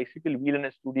idea of a bicycle wheel in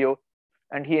his studio,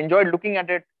 and he enjoyed looking at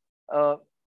it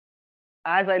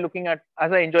as I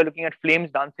enjoy looking at flames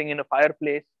dancing in a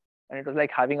fireplace, and it was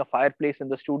like having a fireplace in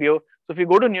the studio. So if you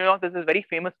go to New York, there's this very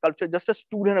famous sculpture, just a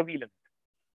stool and a wheel in it.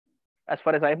 As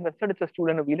far as I'm concerned, it's a stool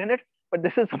and a wheel in it, but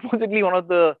this is supposedly one of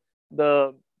the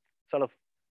sort of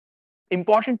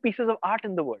important pieces of art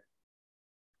in the world.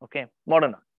 Okay,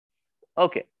 modern art.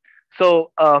 Okay,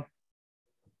 so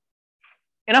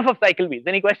enough of cycle wheels.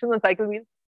 Any questions on cycle wheels?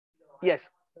 Yes.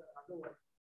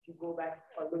 You go back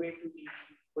all the way to the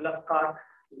pull-up cart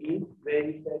wheel where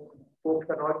he said spokes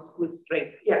are not equal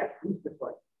strength. Yeah, this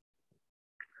one.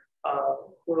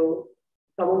 So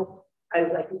some of, as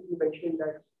I think you mentioned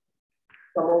that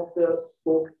some of the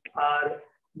spokes are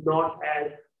not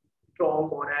as strong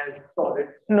or as solid.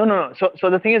 No. So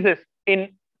the thing is this: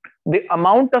 in the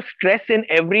amount of stress in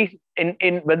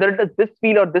whether it is this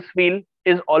wheel or this wheel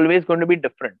is always going to be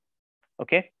different.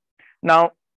 Okay.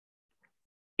 Now,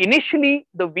 initially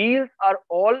the wheels are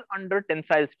all under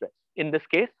tensile stress. In this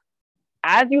case,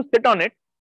 as you sit on it,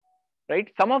 right?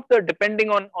 Some of the, depending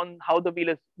on how the wheel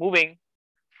is moving,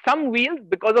 some wheels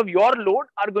because of your load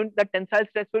are going, that tensile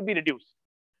stress will be reduced,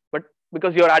 but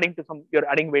because you're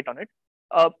adding weight on it,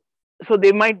 so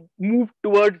they might move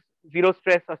towards zero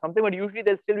stress or something, but usually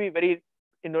they'll still be very,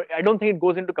 I don't think it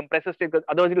goes into compressive state because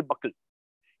otherwise it'll buckle.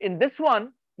 In this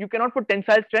one, you cannot put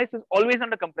tensile stress, it's always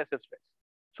under compressive stress.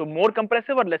 So more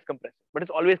compressive or less compressive, but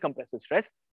it's always compressive stress.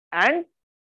 And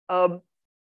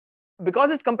because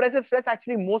it's compressive stress,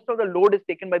 actually most of the load is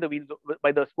taken by the wheels,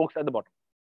 by the spokes at the bottom.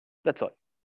 That's all.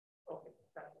 Okay,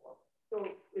 that's all. So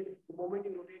the moment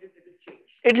you rotate it, it will change.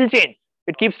 It will change.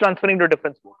 It keeps transferring to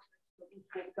different spokes.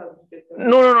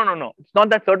 No. It's not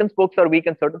that certain spokes are weak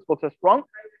and certain spokes are strong.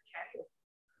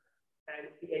 And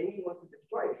if the enemy wants to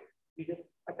destroy it, we just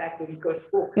attack the weaker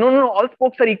spoke. No. All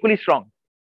spokes are equally strong.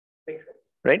 Makes sense.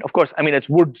 Right? Of course. I mean, it's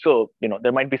wood, so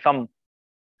there might be some.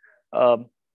 I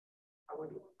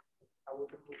would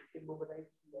immobilize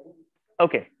the enemy.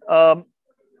 Okay.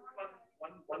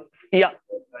 Yeah.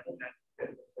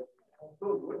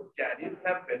 So would chariots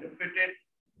have benefited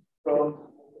from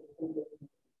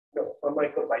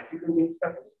like a bicycle wheel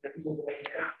stuff?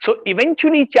 So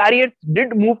eventually chariots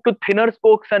did move to thinner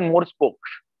spokes and more spokes.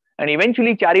 And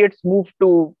eventually chariots moved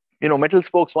to, metal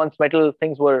spokes once metal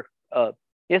things were,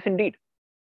 yes, indeed.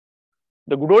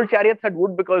 The good old chariots had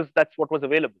wood because that's what was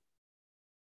available.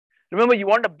 Remember, you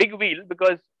want a big wheel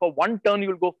because for one turn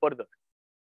you'll go further.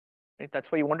 Right?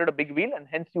 That's why you wanted a big wheel, and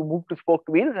hence you moved to spoked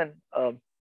wheels. And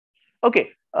okay,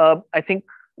 I think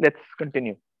let's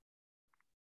continue.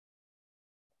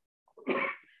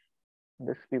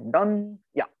 This we've done.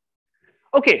 Yeah.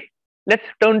 Okay, let's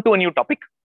turn to a new topic.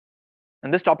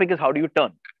 And this topic is how do you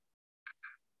turn?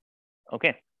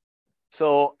 Okay.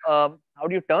 So how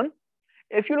do you turn?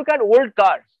 If you look at old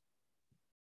cars,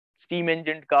 steam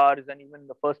engined cars and even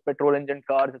the first petrol engine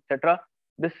cars, etc.,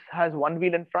 this has one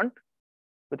wheel in front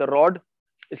with a rod.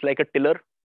 It's like a tiller.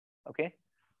 Okay.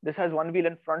 This has one wheel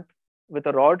in front with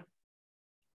a rod.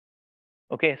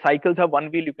 Okay. Cycles have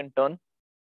one wheel you can turn.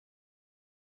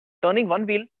 Turning one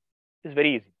wheel is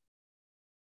very easy.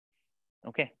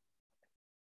 Okay.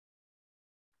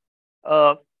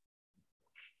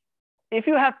 If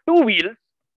you have two wheels,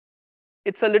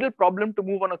 it's a little problem to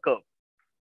move on a curve.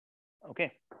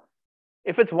 Okay.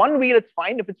 If it's one wheel, it's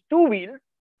fine. If it's two wheels,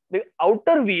 the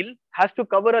outer wheel has to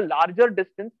cover a larger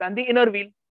distance than the inner wheel.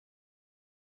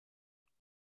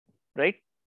 Right?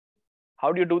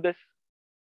 How do you do this?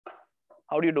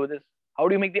 How do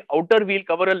you make the outer wheel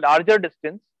cover a larger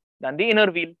distance than the inner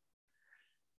wheel?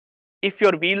 If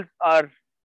your wheels are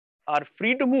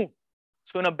free to move,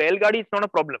 so in a Belgadi, it's not a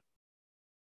problem.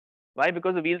 Why?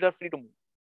 Because the wheels are free to move.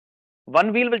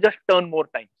 One wheel will just turn more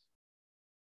times.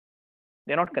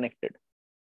 They're not connected.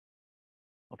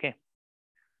 Okay.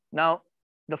 Now,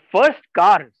 the first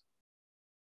cars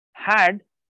had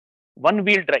one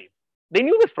wheel drive. They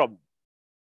knew this problem.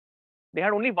 They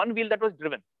had only one wheel that was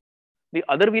driven. The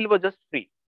other wheel was just free.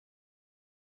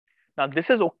 Now, this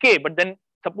is okay, but then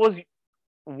suppose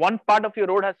one part of your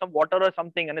road has some water or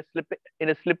something and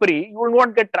is slippery, you will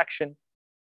not get traction.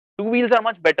 Two wheels are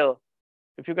much better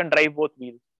if you can drive both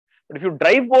wheels. But if you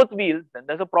drive both wheels, then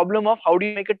there's a problem of how do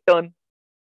you make it turn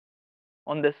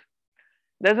on this.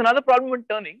 There's another problem with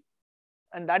turning,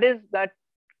 and that is that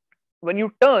when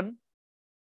you turn,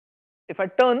 if I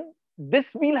turn, this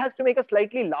wheel has to make a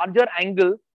slightly larger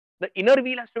angle. The inner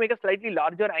wheel has to make a slightly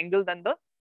larger angle than the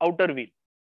outer wheel.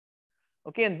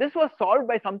 Okay, and this was solved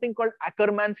by something called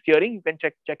Ackermann steering. You can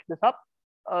check this up.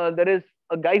 There is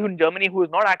a guy who in Germany who is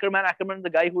not Ackermann. Ackermann is the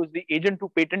guy who is the agent who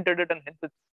patented it, and hence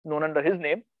it's known under his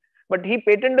name. But he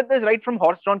patented this right from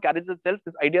horse-drawn carriage itself.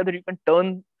 This idea that you can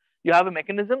turn, you have a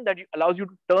mechanism that allows you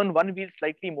to turn one wheel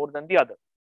slightly more than the other.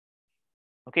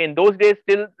 Okay, in those days,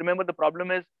 still remember the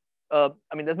problem is, I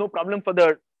mean, there's no problem for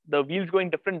the wheels going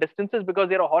different distances because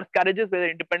there are horse carriages where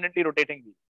they're independently rotating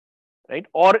wheels, right?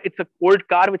 Or it's an old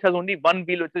car which has only one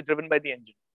wheel which is driven by the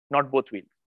engine, not both wheels.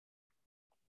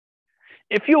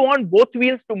 If you want both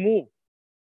wheels to move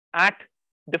at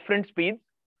different speeds,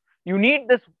 you need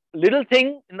this little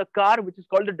thing in the car which is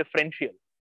called the differential.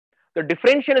 The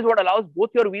differential is what allows both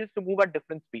your wheels to move at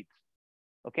different speeds.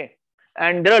 Okay,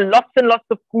 and there are lots and lots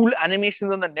of cool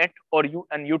animations on the net or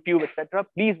YouTube, etc.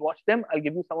 Please watch them. I'll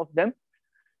give you some of them.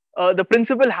 The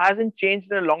principle hasn't changed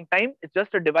in a long time. It's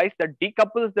just a device that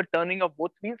decouples the turning of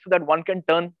both wheels so that one can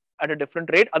turn at a different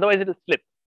rate. Otherwise, it will slip.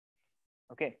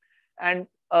 Okay, and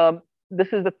this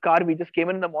is the car we just came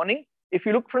in the morning. If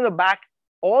you look from the back,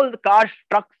 all the cars,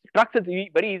 trucks is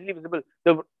very easily visible.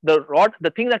 The rod,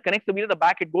 the thing that connects the wheel at the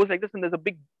back, it goes like this, and there's a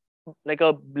big, like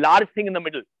a large thing in the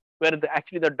middle where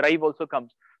actually the drive also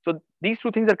comes. So these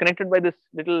two things are connected by this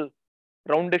little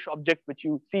roundish object which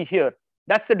you see here.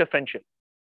 That's the differential.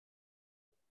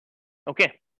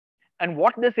 Okay, and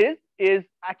what this is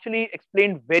actually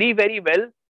explained very, very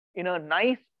well in a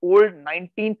nice old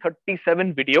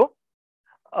 1937 video.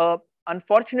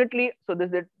 Unfortunately, so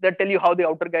they tell you how the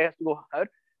outer guy has to go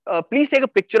here. Please take a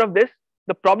picture of this.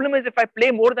 The problem is if I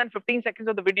play more than 15 seconds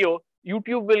of the video,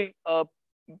 YouTube will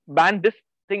ban this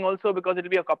thing also because it will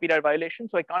be a copyright violation.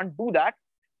 So I can't do that.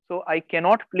 So I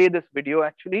cannot play this video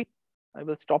actually. I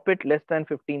will stop it less than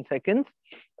 15 seconds.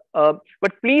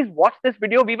 But please watch this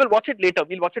video. We will watch it later.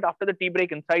 We'll watch it after the tea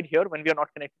break inside here when we are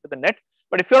not connected to the net.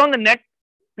 But if you're on the net,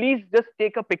 please just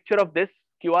take a picture of this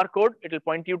QR code. It will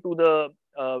point you to the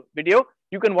video.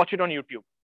 You can watch it on YouTube.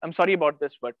 I'm sorry about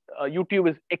this, but YouTube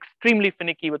is extremely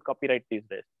finicky with copyright these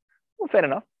days. Oh, fair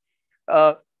enough.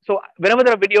 So whenever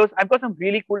there are videos, I've got some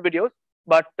really cool videos,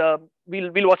 but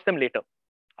we'll watch them later.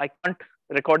 I can't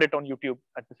record it on YouTube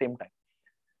at the same time.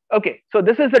 Okay, so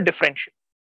this is the differential.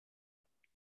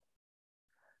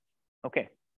 Okay,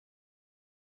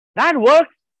 that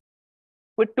works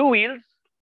with two wheels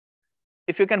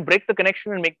if you can break the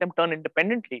connection and make them turn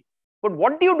independently. But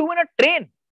what do you do in a train?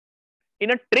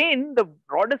 In a train, the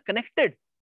rod is connected.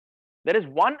 There is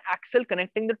one axle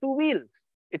connecting the two wheels.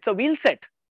 It's a wheel set.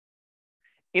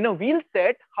 In a wheel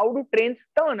set, how do trains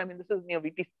turn? I mean, this is near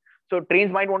VT. So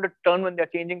trains might want to turn when they're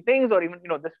changing things, or even,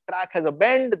 this track has a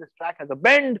bend, this track has a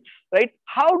bend, right?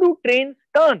 How do trains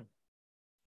turn?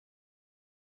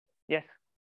 Yes.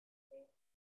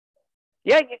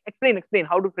 Yeah, explain.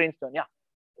 How do trains turn? Yeah.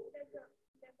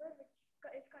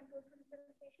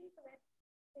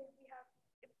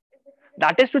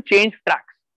 That is to change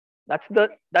tracks. That's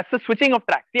the switching of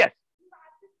tracks. Yes.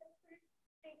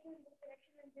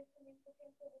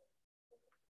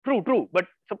 True. But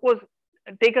suppose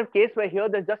take a case where here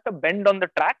there's just a bend on the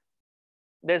track.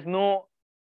 There's no.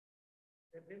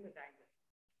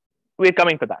 We're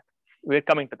coming to that.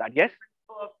 Yes.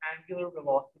 Angular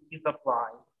velocity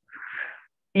applied.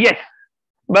 Yes,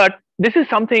 but this is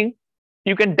something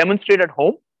you can demonstrate at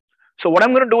home. So what I'm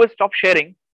going to do is stop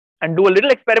sharing and do a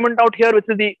little experiment out here, which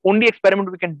is the only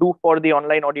experiment we can do for the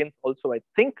online audience also, I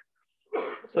think.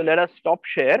 So let us stop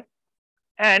share.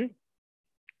 And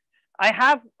I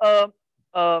have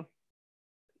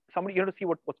somebody, you have to see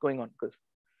what's going on, because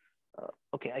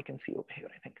okay, I can see over here,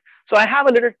 I think. So I have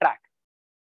a little track.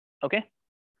 Okay,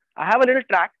 I have a little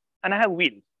track and I have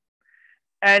wheels.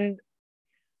 And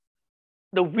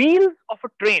the wheels of a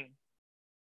train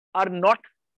are not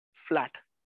flat.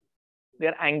 They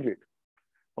are angled.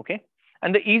 Okay.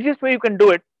 And the easiest way you can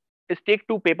do it is take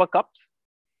two paper cups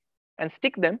and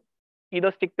stick them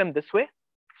this way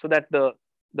so that the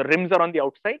rims are on the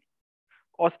outside,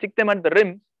 or stick them at the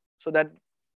rims so that,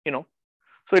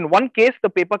 so in one case, the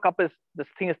paper cup this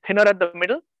thing is thinner at the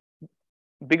middle,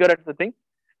 bigger at the thing.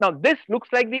 Now this looks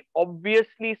like the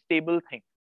obviously stable thing,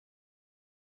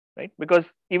 right? Because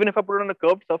even if I put it on a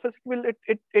curved surface,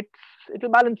 it will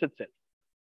balance itself.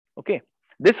 Okay.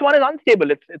 This one is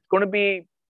unstable. It's going to be,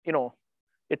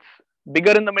 it's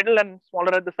bigger in the middle and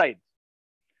smaller at the sides.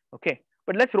 Okay.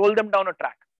 But let's roll them down a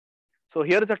track. So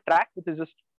here is a track, which is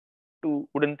just two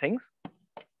wooden things.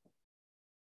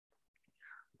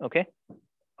 Okay.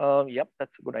 Yep,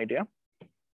 that's a good idea.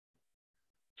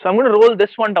 So I'm going to roll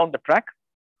this one down the track.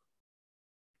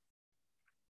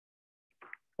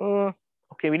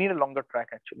 Okay, we need a longer track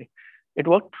actually. It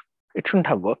worked. It shouldn't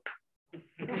have worked.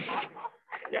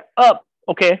 Yeah.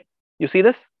 Okay. You see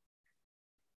this?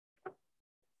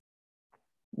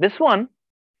 This one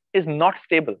is not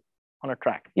stable on a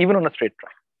track, even on a straight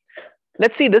track.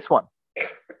 Let's see this one.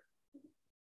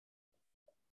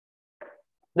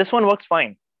 This one works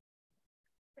fine,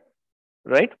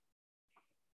 right?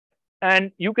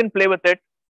 And you can play with it.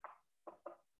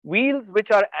 Wheels which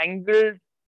are angled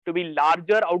to be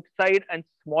larger outside and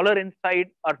smaller inside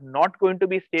are not going to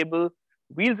be stable.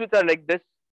 Wheels which are like this,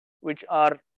 which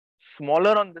are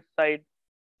smaller on this side,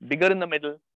 bigger in the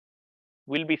middle,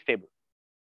 will be stable.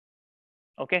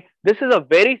 Okay, this is a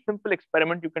very simple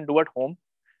experiment you can do at home,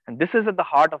 and this is at the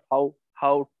heart of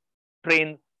how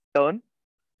trains turn.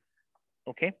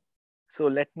 Okay, so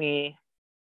let me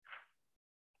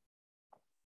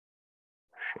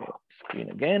share screen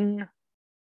again.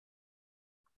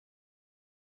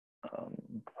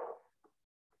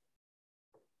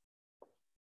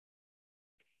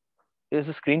 Is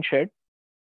the screen shared?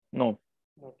 No.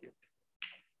 Not yet.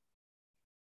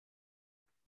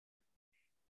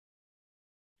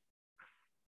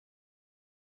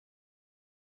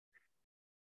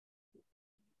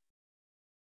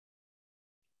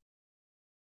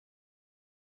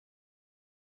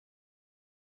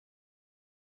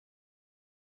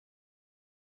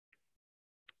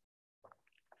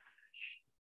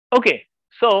 Okay,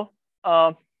 so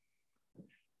how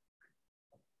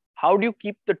do you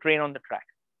keep the train on the track?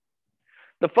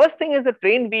 The first thing is the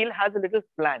train wheel has a little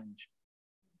flange.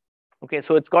 Okay,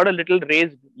 so it's got a little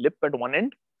raised lip at one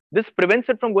end. This prevents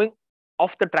it from going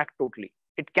off the track totally.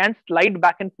 It can slide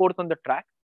back and forth on the track,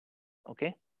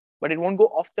 okay, but it won't go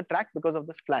off the track because of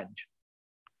this flange.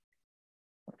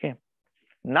 Okay,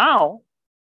 now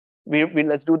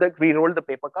let's do that. We rolled the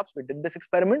paper cups. We did this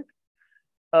experiment.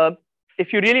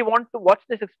 If you really want to watch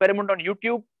this experiment on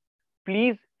YouTube,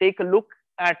 please take a look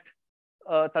at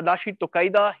Tadashi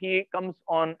Tokaida. He comes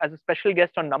on as a special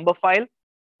guest on Number File,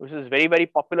 which is a very, very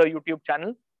popular YouTube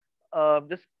channel.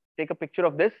 Just take a picture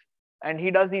of this. And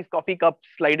he does these coffee cup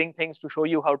sliding things to show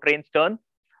you how trains turn.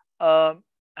 And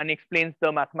he explains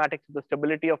the mathematics of the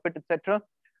stability of it, etc.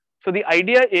 So the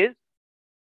idea is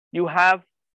you have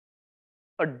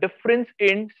a difference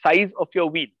in size of your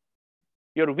wheel.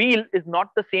 Your wheel is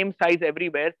not the same size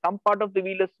everywhere. Some part of the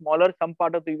wheel is smaller, some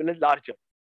part of the wheel is larger.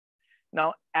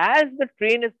 Now, as the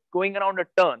train is going around a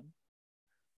turn,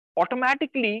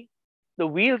 automatically the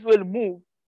wheels will move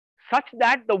such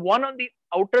that the one on the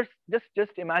outer,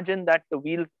 just imagine that the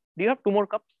wheels, do you have two more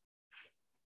cups?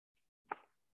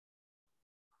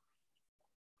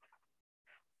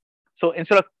 So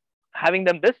instead of having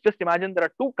them this, just imagine there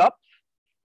are two cups.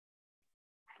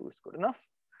 Two is good enough.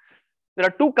 There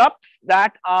are two cups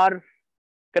that are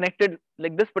connected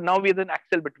like this, but now we have an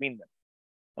axle between them.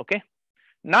 Okay.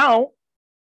 Now,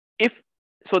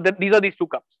 these are these two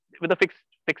cups with a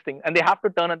fixed thing, and they have to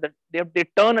turn at they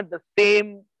turn at the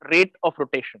same rate of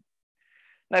rotation.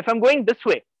 Now, if I'm going this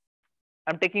way,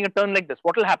 I'm taking a turn like this.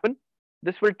 What will happen?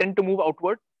 This will tend to move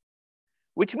outward,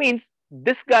 which means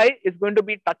this guy is going to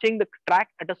be touching the track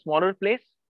at a smaller place.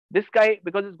 This guy,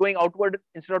 because it's going outward,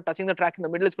 instead of touching the track in the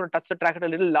middle, it's going to touch the track at a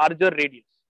little larger radius.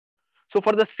 So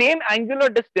for the same angular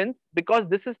distance, because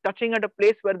this is touching at a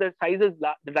place where the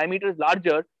diameter is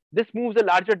larger, this moves a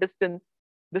larger distance,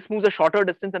 this moves a shorter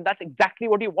distance, and that's exactly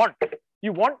what you want.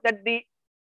 You want that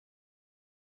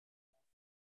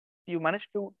you managed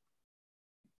to,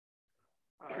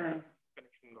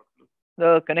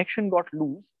 the connection got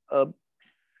loose.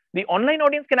 The online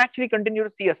audience can actually continue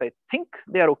to see us. I think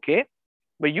they are okay,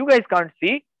 but you guys can't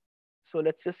see. So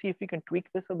let's just see if we can tweak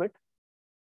this a bit.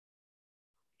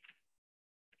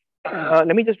 Let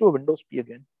me just do a Windows P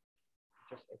again.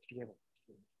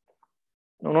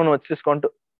 No, it's just gone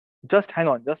to, just hang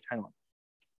on.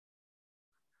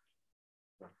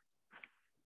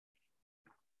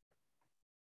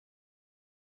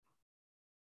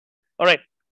 All right,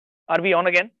 are we on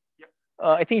again? Yeah.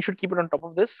 I think you should keep it on top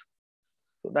of this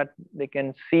so that they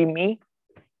can see me.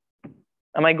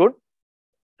 Am I good?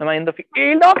 Am I in the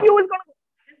field of view? Is gonna.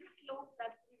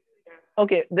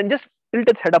 Okay, then just tilt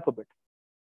its head up a bit.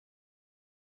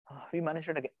 We managed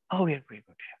it again. Oh, yeah, very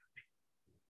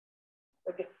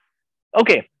good.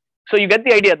 Okay. So you get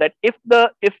the idea that if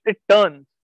it turns,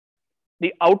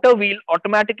 the outer wheel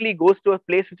automatically goes to a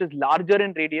place which is larger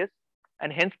in radius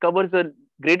and hence covers a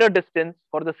greater distance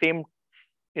for the same,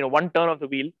 one turn of the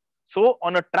wheel. So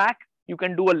on a track, you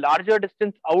can do a larger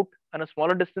distance out and a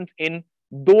smaller distance in,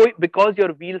 because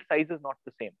your wheel size is not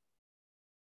the same.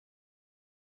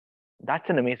 That's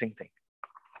an amazing thing,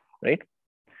 right?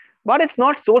 But it's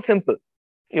not so simple.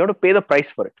 You have to pay the price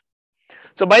for it.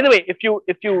 So by the way, if you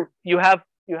have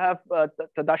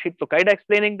Tadashi Tokaida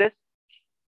explaining this,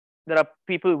 there are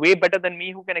people way better than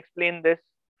me who can explain this.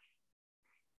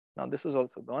 Now this is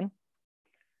also gone.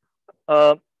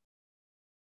 Oh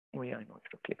yeah, I know how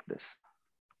to click this.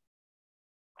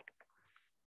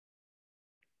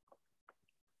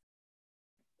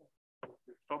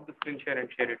 Stop the screen share and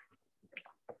share it.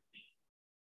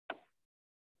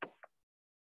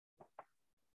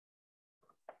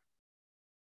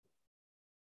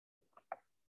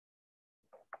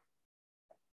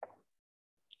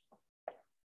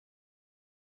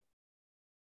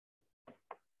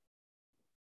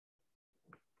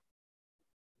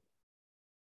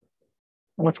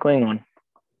 What's going on?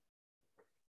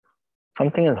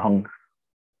 Something is hung.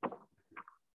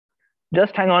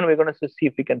 Just hang on. We're going to see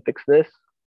if we can fix this.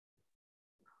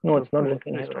 No, it's not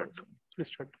working.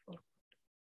 Restart.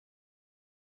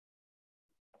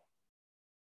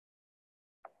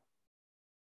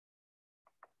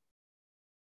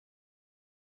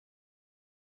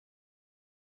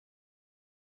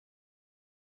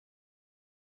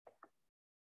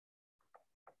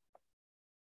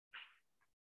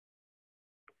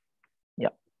 Yeah.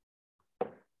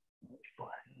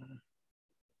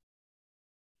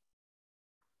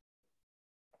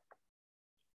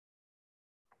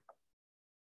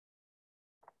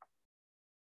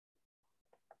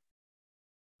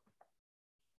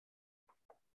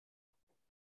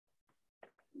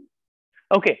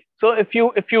 Okay, so if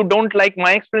you don't like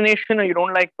my explanation or you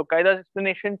don't like Tokaida's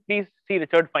explanation, please see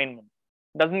Richard Feynman.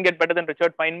 Doesn't get better than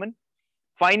Richard Feynman.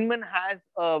 Feynman has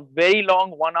a very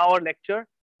long 1 hour lecture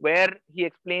where he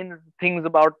explains things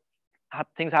about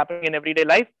things happening in everyday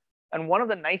life. And one of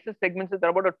the nicest segments is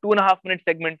about a 2.5 minute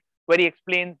segment where he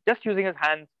explains just using his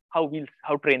hands how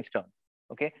trains turn.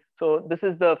 Okay, so this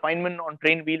is the Feynman on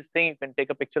train wheels thing. You can take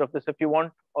a picture of this if you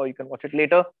want, or you can watch it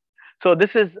later. So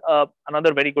this is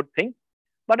another very good thing.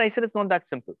 But I said it's not that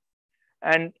simple.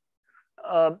 And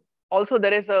also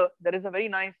there is a very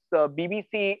nice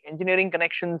BBC Engineering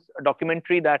Connections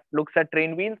documentary that looks at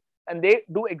train wheels, and they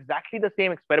do exactly the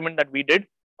same experiment that we did,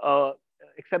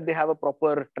 except they have a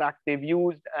proper track they've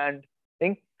used and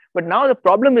thing. But now the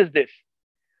problem is this.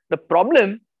 The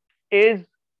problem is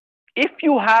if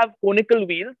you have conical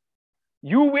wheels,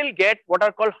 you will get what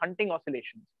are called hunting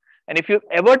oscillations. And if you've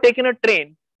ever taken a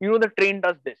train, you know the train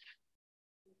does this.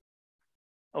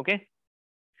 Okay,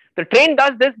 the train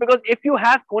does this because if you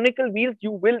have conical wheels,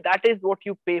 that is what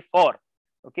you pay for.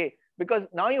 Okay, because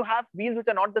now you have wheels which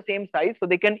are not the same size, so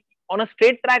they can, on a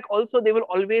straight track also, they will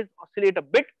always oscillate a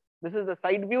bit. This is the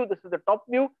side view, this is the top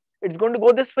view. It's going to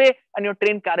go this way, and your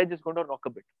train carriage is going to rock a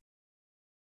bit.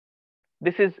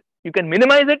 This is, you can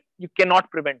minimize it, you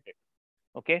cannot prevent it.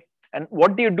 Okay, and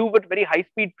what do you do with very high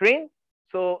speed trains?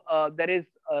 So there is,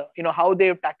 how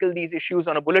they tackle these issues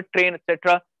on a bullet train,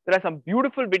 etc. There are some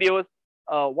beautiful videos.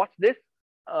 Watch this.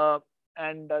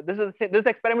 This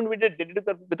experiment we did it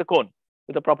with a cone,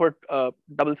 with a proper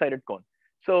double-sided cone.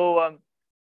 So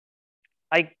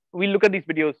we'll look at these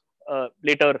videos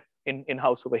later in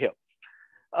house over here.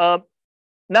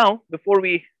 Now, before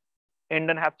we end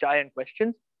and have chai and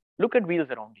questions, look at wheels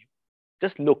around you.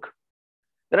 Just look.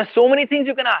 There are so many things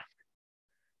you can ask.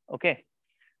 Okay.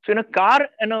 So in a car,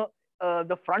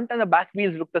 the front and the back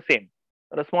wheels look the same.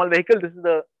 For a small vehicle, this is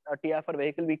the TFR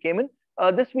vehicle we came in.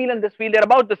 This wheel and this wheel, they're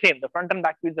about the same. The front and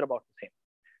back wheels are about the same.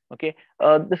 Okay.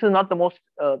 This is not the most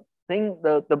thing.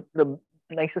 The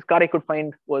nicest car I could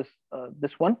find was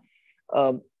this one.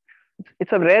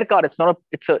 It's a rare car. It's not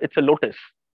it's a Lotus.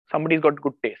 Somebody's got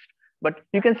good taste. But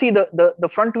you can see the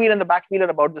front wheel and the back wheel are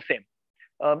about the same.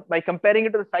 By comparing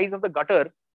it to the size of the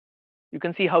gutter, you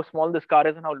can see how small this car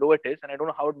is and how low it is. And I don't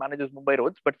know how it manages Mumbai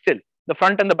roads, but still, the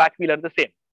front and the back wheel are the same.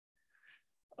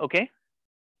 Okay.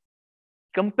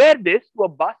 Compare this to a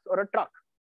bus or a truck.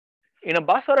 In a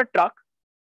bus or a truck,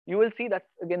 you will see that's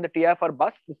again the TFR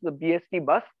bus. This is the BST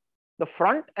bus. The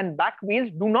front and back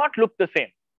wheels do not look the same.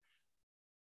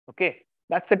 Okay.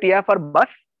 That's the TFR bus.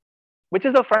 Which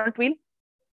is the front wheel?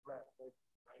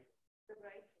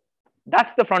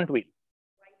 That's the front wheel.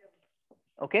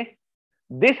 Okay.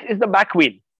 This is the back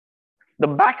wheel. The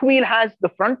back wheel the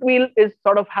front wheel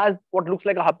has what looks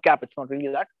like a hubcap. It's not really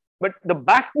that. But the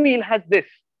back wheel has this.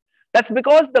 That's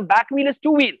because the back wheel is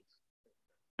two wheels.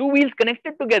 Two wheels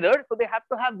connected together. So they have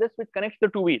to have this which connects the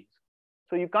two wheels.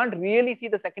 So you can't really see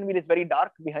the second wheel is very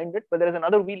dark behind it, but there is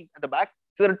another wheel at the back.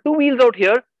 So there are two wheels out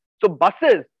here. So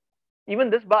buses, even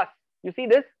this bus, you see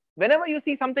this? Whenever you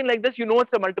see something like this, you know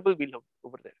it's a multiple wheel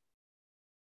over there.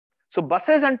 So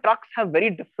buses and trucks have very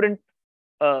different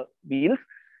wheels.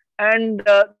 And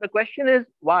the question is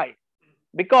why?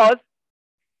 Because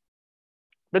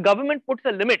the government puts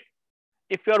a limit.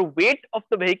 If your weight of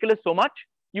the vehicle is so much,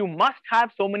 you must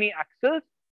have so many axles.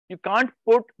 You can't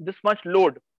put this much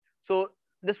load. So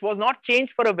this was not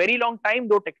changed for a very long time,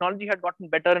 though technology had gotten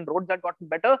better and roads had gotten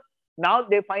better. Now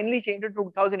they finally changed it to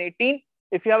 2018.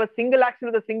 If you have a single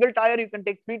axle with a single tire, you can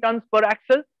take 3 tons per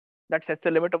axle. That sets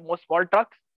the limit of most small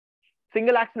trucks.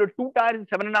 Single axle with 2 tires is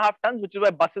 7.5 tons, which is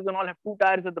why buses and all have 2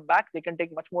 tires at the back. They can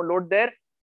take much more load there.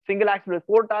 Single axle with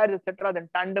 4 tires, etc. Then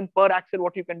tandem per axle,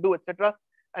 what you can do, etc.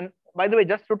 And by the way,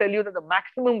 just to tell you that the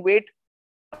maximum weight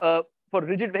for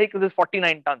rigid vehicles is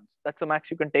 49 tons. That's the max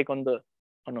you can take on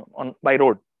by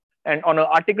road. And on an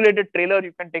articulated trailer,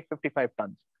 you can take 55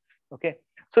 tons. Okay.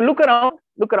 So look around.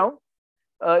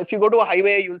 If you go to a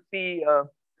highway, you'll see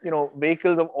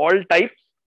vehicles of all types.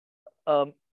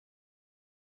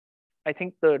 I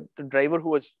think the driver who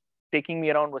was taking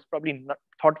me around was probably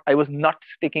thought I was nuts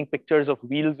taking pictures of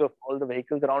wheels of all the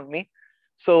vehicles around me.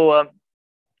 So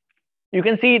you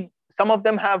can see some of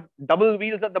them have double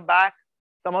wheels at the back.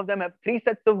 Some of them have 3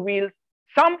 sets of wheels.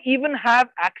 Some even have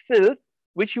axles,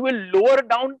 which you will lower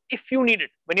down if you need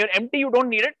it. When you're empty, you don't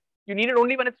need it. You need it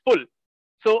only when it's full.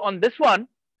 So on this one,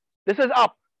 this is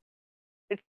up.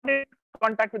 It's not in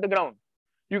contact with the ground.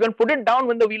 You can put it down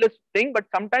when the wheel is thing, but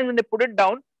sometimes when they put it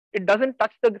down, it doesn't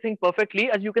touch the thing perfectly,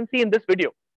 as you can see in this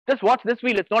video. Just watch this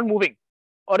wheel. It's not moving,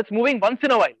 or it's moving once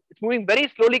in a while. It's moving very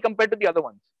slowly compared to the other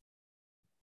ones.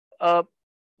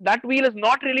 That wheel is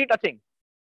not really touching.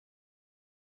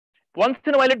 Once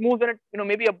in a while it moves when it,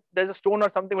 maybe there's a stone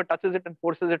or something that touches it and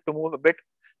forces it to move a bit.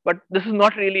 But this is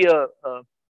not really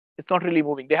it's not really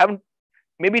moving. They haven't,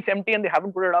 maybe it's empty and they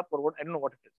haven't put it up or what, I don't know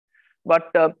what it is. But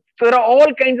so there are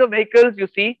all kinds of vehicles you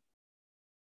see.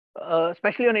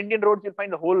 Especially on Indian roads, you'll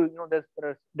find the whole, there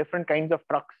are different kinds of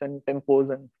trucks and tempos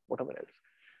and whatever else.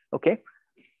 Okay.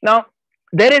 Now,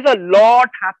 there is a lot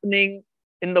happening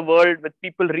in the world with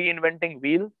people reinventing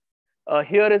wheels.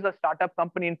 Here is a startup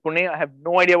company in Pune. I have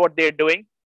no idea what they're doing,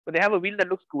 but they have a wheel that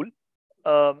looks cool.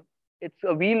 It's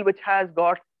a wheel which has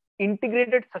got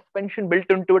integrated suspension built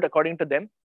into it, according to them.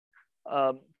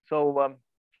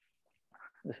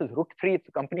 This is Route 3. It's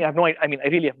a company. I have no idea. I mean, I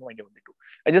really have no idea what they do.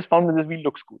 I just found that this wheel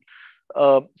looks cool.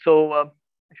 I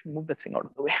should move that thing out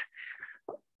of the way.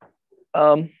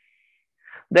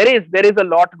 There is a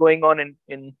lot going on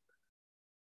in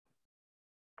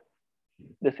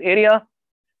this area.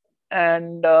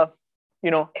 And,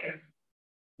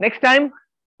 next time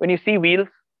when you see wheels,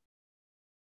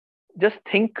 just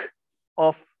think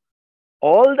of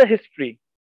all the history.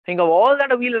 Think of all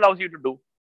that a wheel allows you to do.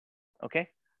 Okay.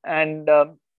 And,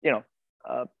 do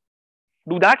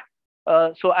that.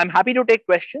 So I'm happy to take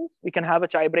questions. We can have a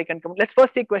chai break and come. Let's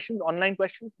first take questions, online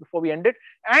questions, before we end it.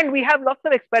 And we have lots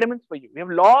of experiments for you. We have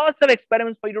lots of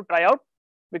experiments for you to try out,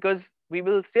 because we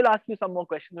will still ask you some more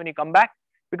questions when you come back.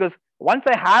 Because once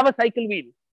I have a cycle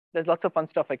wheel, there's lots of fun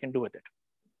stuff I can do with it.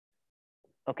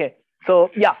 Okay. So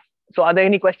yeah. So are there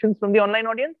any questions from the online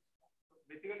audience?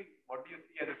 Basically, what do you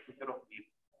see as a future of wheels?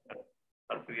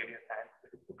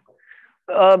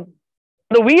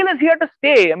 The wheel is here to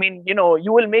stay. I mean,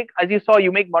 you will make, as you saw,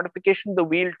 you make modifications to the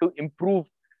wheel to improve.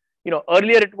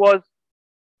 Earlier it was,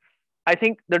 I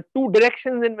think the 2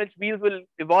 directions in which wheels will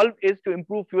evolve is to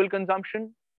improve fuel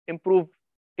consumption, improve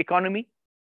economy,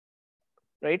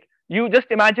 right? You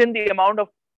just imagine the amount of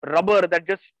rubber that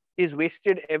just is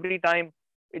wasted every time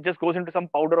it just goes into some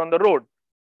powder on the road.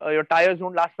 Your tires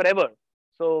don't last forever.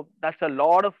 So that's a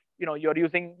lot of, you're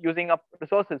using up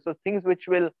resources. So things which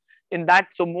will,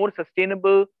 so more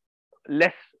sustainable,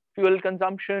 less fuel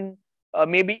consumption,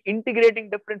 maybe integrating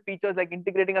different features, like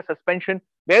integrating a suspension.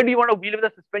 Where do you want a wheel with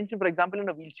a suspension? For example, in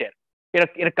a wheelchair.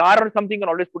 In a car or something, you can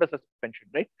always put a suspension,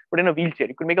 right? But in a wheelchair,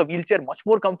 you could make a wheelchair much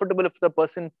more comfortable if the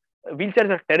person, wheelchairs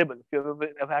are terrible if you've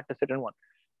ever had to sit in one.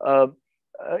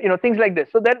 Things like this.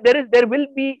 So there will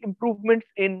be improvements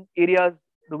in areas.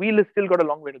 The wheel has still got a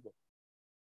long way to go.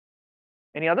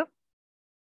 Any other?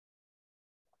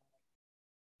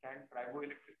 Can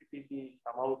triboelectricity be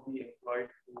somehow be employed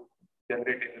to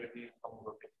generate energy from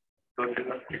rotating?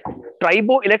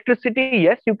 Triboelectricity,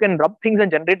 yes, you can rub things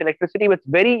and generate electricity. But it's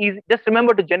very easy. Just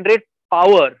remember, to generate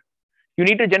power, you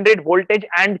need to generate voltage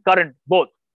and current, both.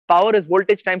 Power is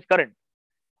voltage times current.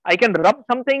 I can rub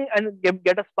something and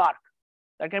get a spark.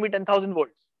 That can be 10,000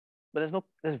 volts. But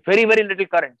there's very, very little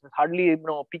current. There's hardly a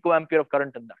picoampere of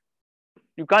current in that.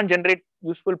 You can't generate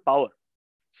useful power.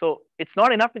 So it's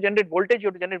not enough to generate voltage. You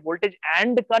have to generate voltage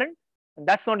and current. And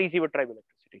that's not easy with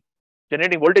triboelectricity.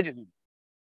 Generating voltage is easy.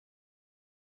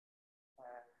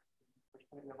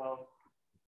 Question about,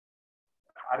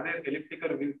 are there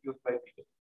elliptical wheels used by people?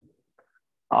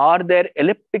 Are there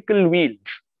elliptical wheels?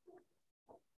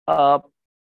 I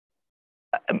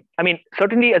mean,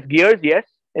 certainly as gears, yes,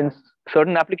 in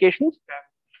certain applications.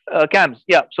 Cams,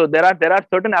 yeah. So there are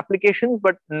certain applications,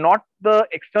 but not the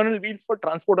external wheels for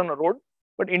transport on a road.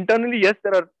 But internally, yes,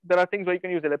 there are things where you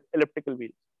can use elliptical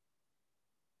wheels.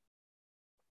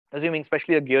 Assuming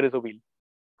especially a gear is a wheel.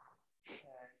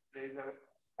 There is a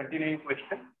continuing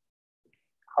question.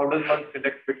 How does one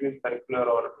select between circular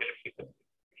or elliptical?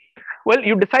 Well,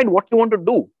 you decide what you want to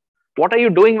do. What are you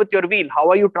doing with your wheel? How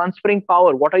are you transferring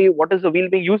power? What is the wheel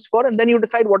being used for? And then you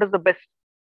decide what is the best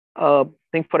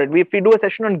thing for it. If we do a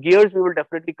session on gears, we will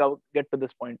definitely get to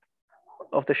this point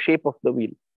of the shape of the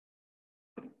wheel.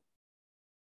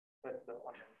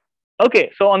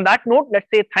 Okay, so on that note, let's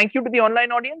say thank you to the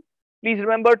online audience. Please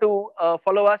remember to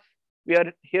follow us. We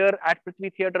are here at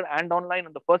Prithvi Theatre and online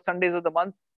on the first Sundays of the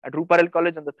month, at Ruparel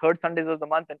College on the third Sundays of the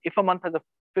month. And if a month has a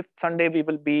fifth Sunday, we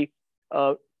will be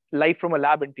live from a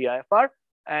lab in TIFR.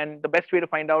 And the best way to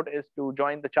find out is to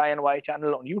join the Chai and Why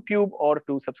channel on YouTube or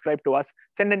to subscribe to us.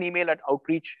 Send an email at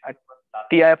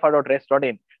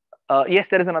outreach@tifr.res.in. Yes,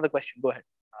 there is another question. Go ahead.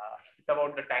 It's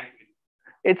about the tank wheels.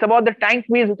 It's about the tank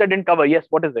wheels, which I didn't cover. Yes,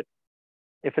 what is it?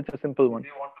 If it's a simple one.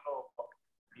 They want to know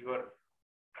your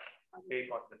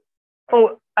take on this.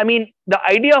 Oh, I mean, the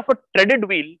idea of a threaded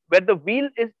wheel where the wheel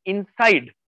is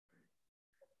inside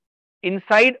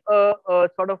a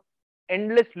sort of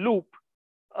endless loop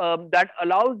that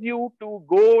allows you to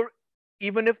go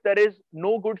even if there is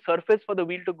no good surface for the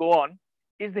wheel to go on,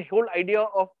 is the whole idea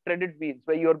of threaded wheels,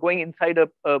 where you're going inside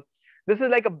this is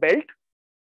like a belt,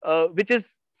 which is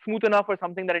smooth enough or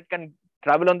something that it can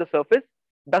travel on the surface.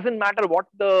 Doesn't matter what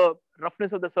the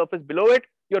roughness of the surface below it,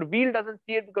 your wheel doesn't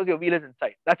see it because your wheel is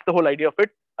inside. That's the whole idea of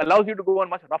it. Allows you to go on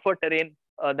much rougher terrain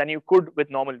than you could with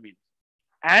normal wheels.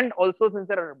 And also, since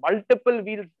there are multiple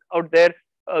wheels out there,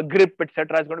 grip,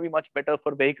 etc., is going to be much better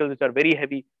for vehicles which are very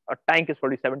heavy. A tank is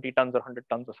probably 70 tons or 100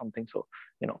 tons or something. So,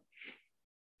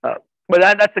 but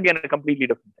that's again a completely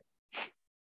different thing.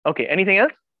 Okay, anything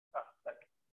else?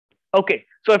 Okay,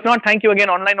 so if not, thank you again,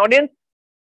 online audience.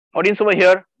 Audience over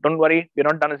here, don't worry, we're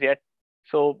not done as yet.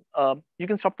 So you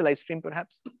can stop the live stream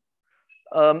perhaps.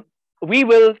 We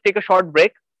will take a short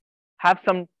break, have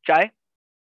some chai,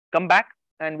 come back,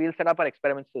 and we'll set up our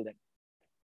experiments till then.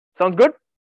 Sounds good?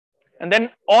 And then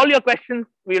all your questions,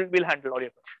 we'll handle all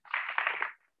your questions.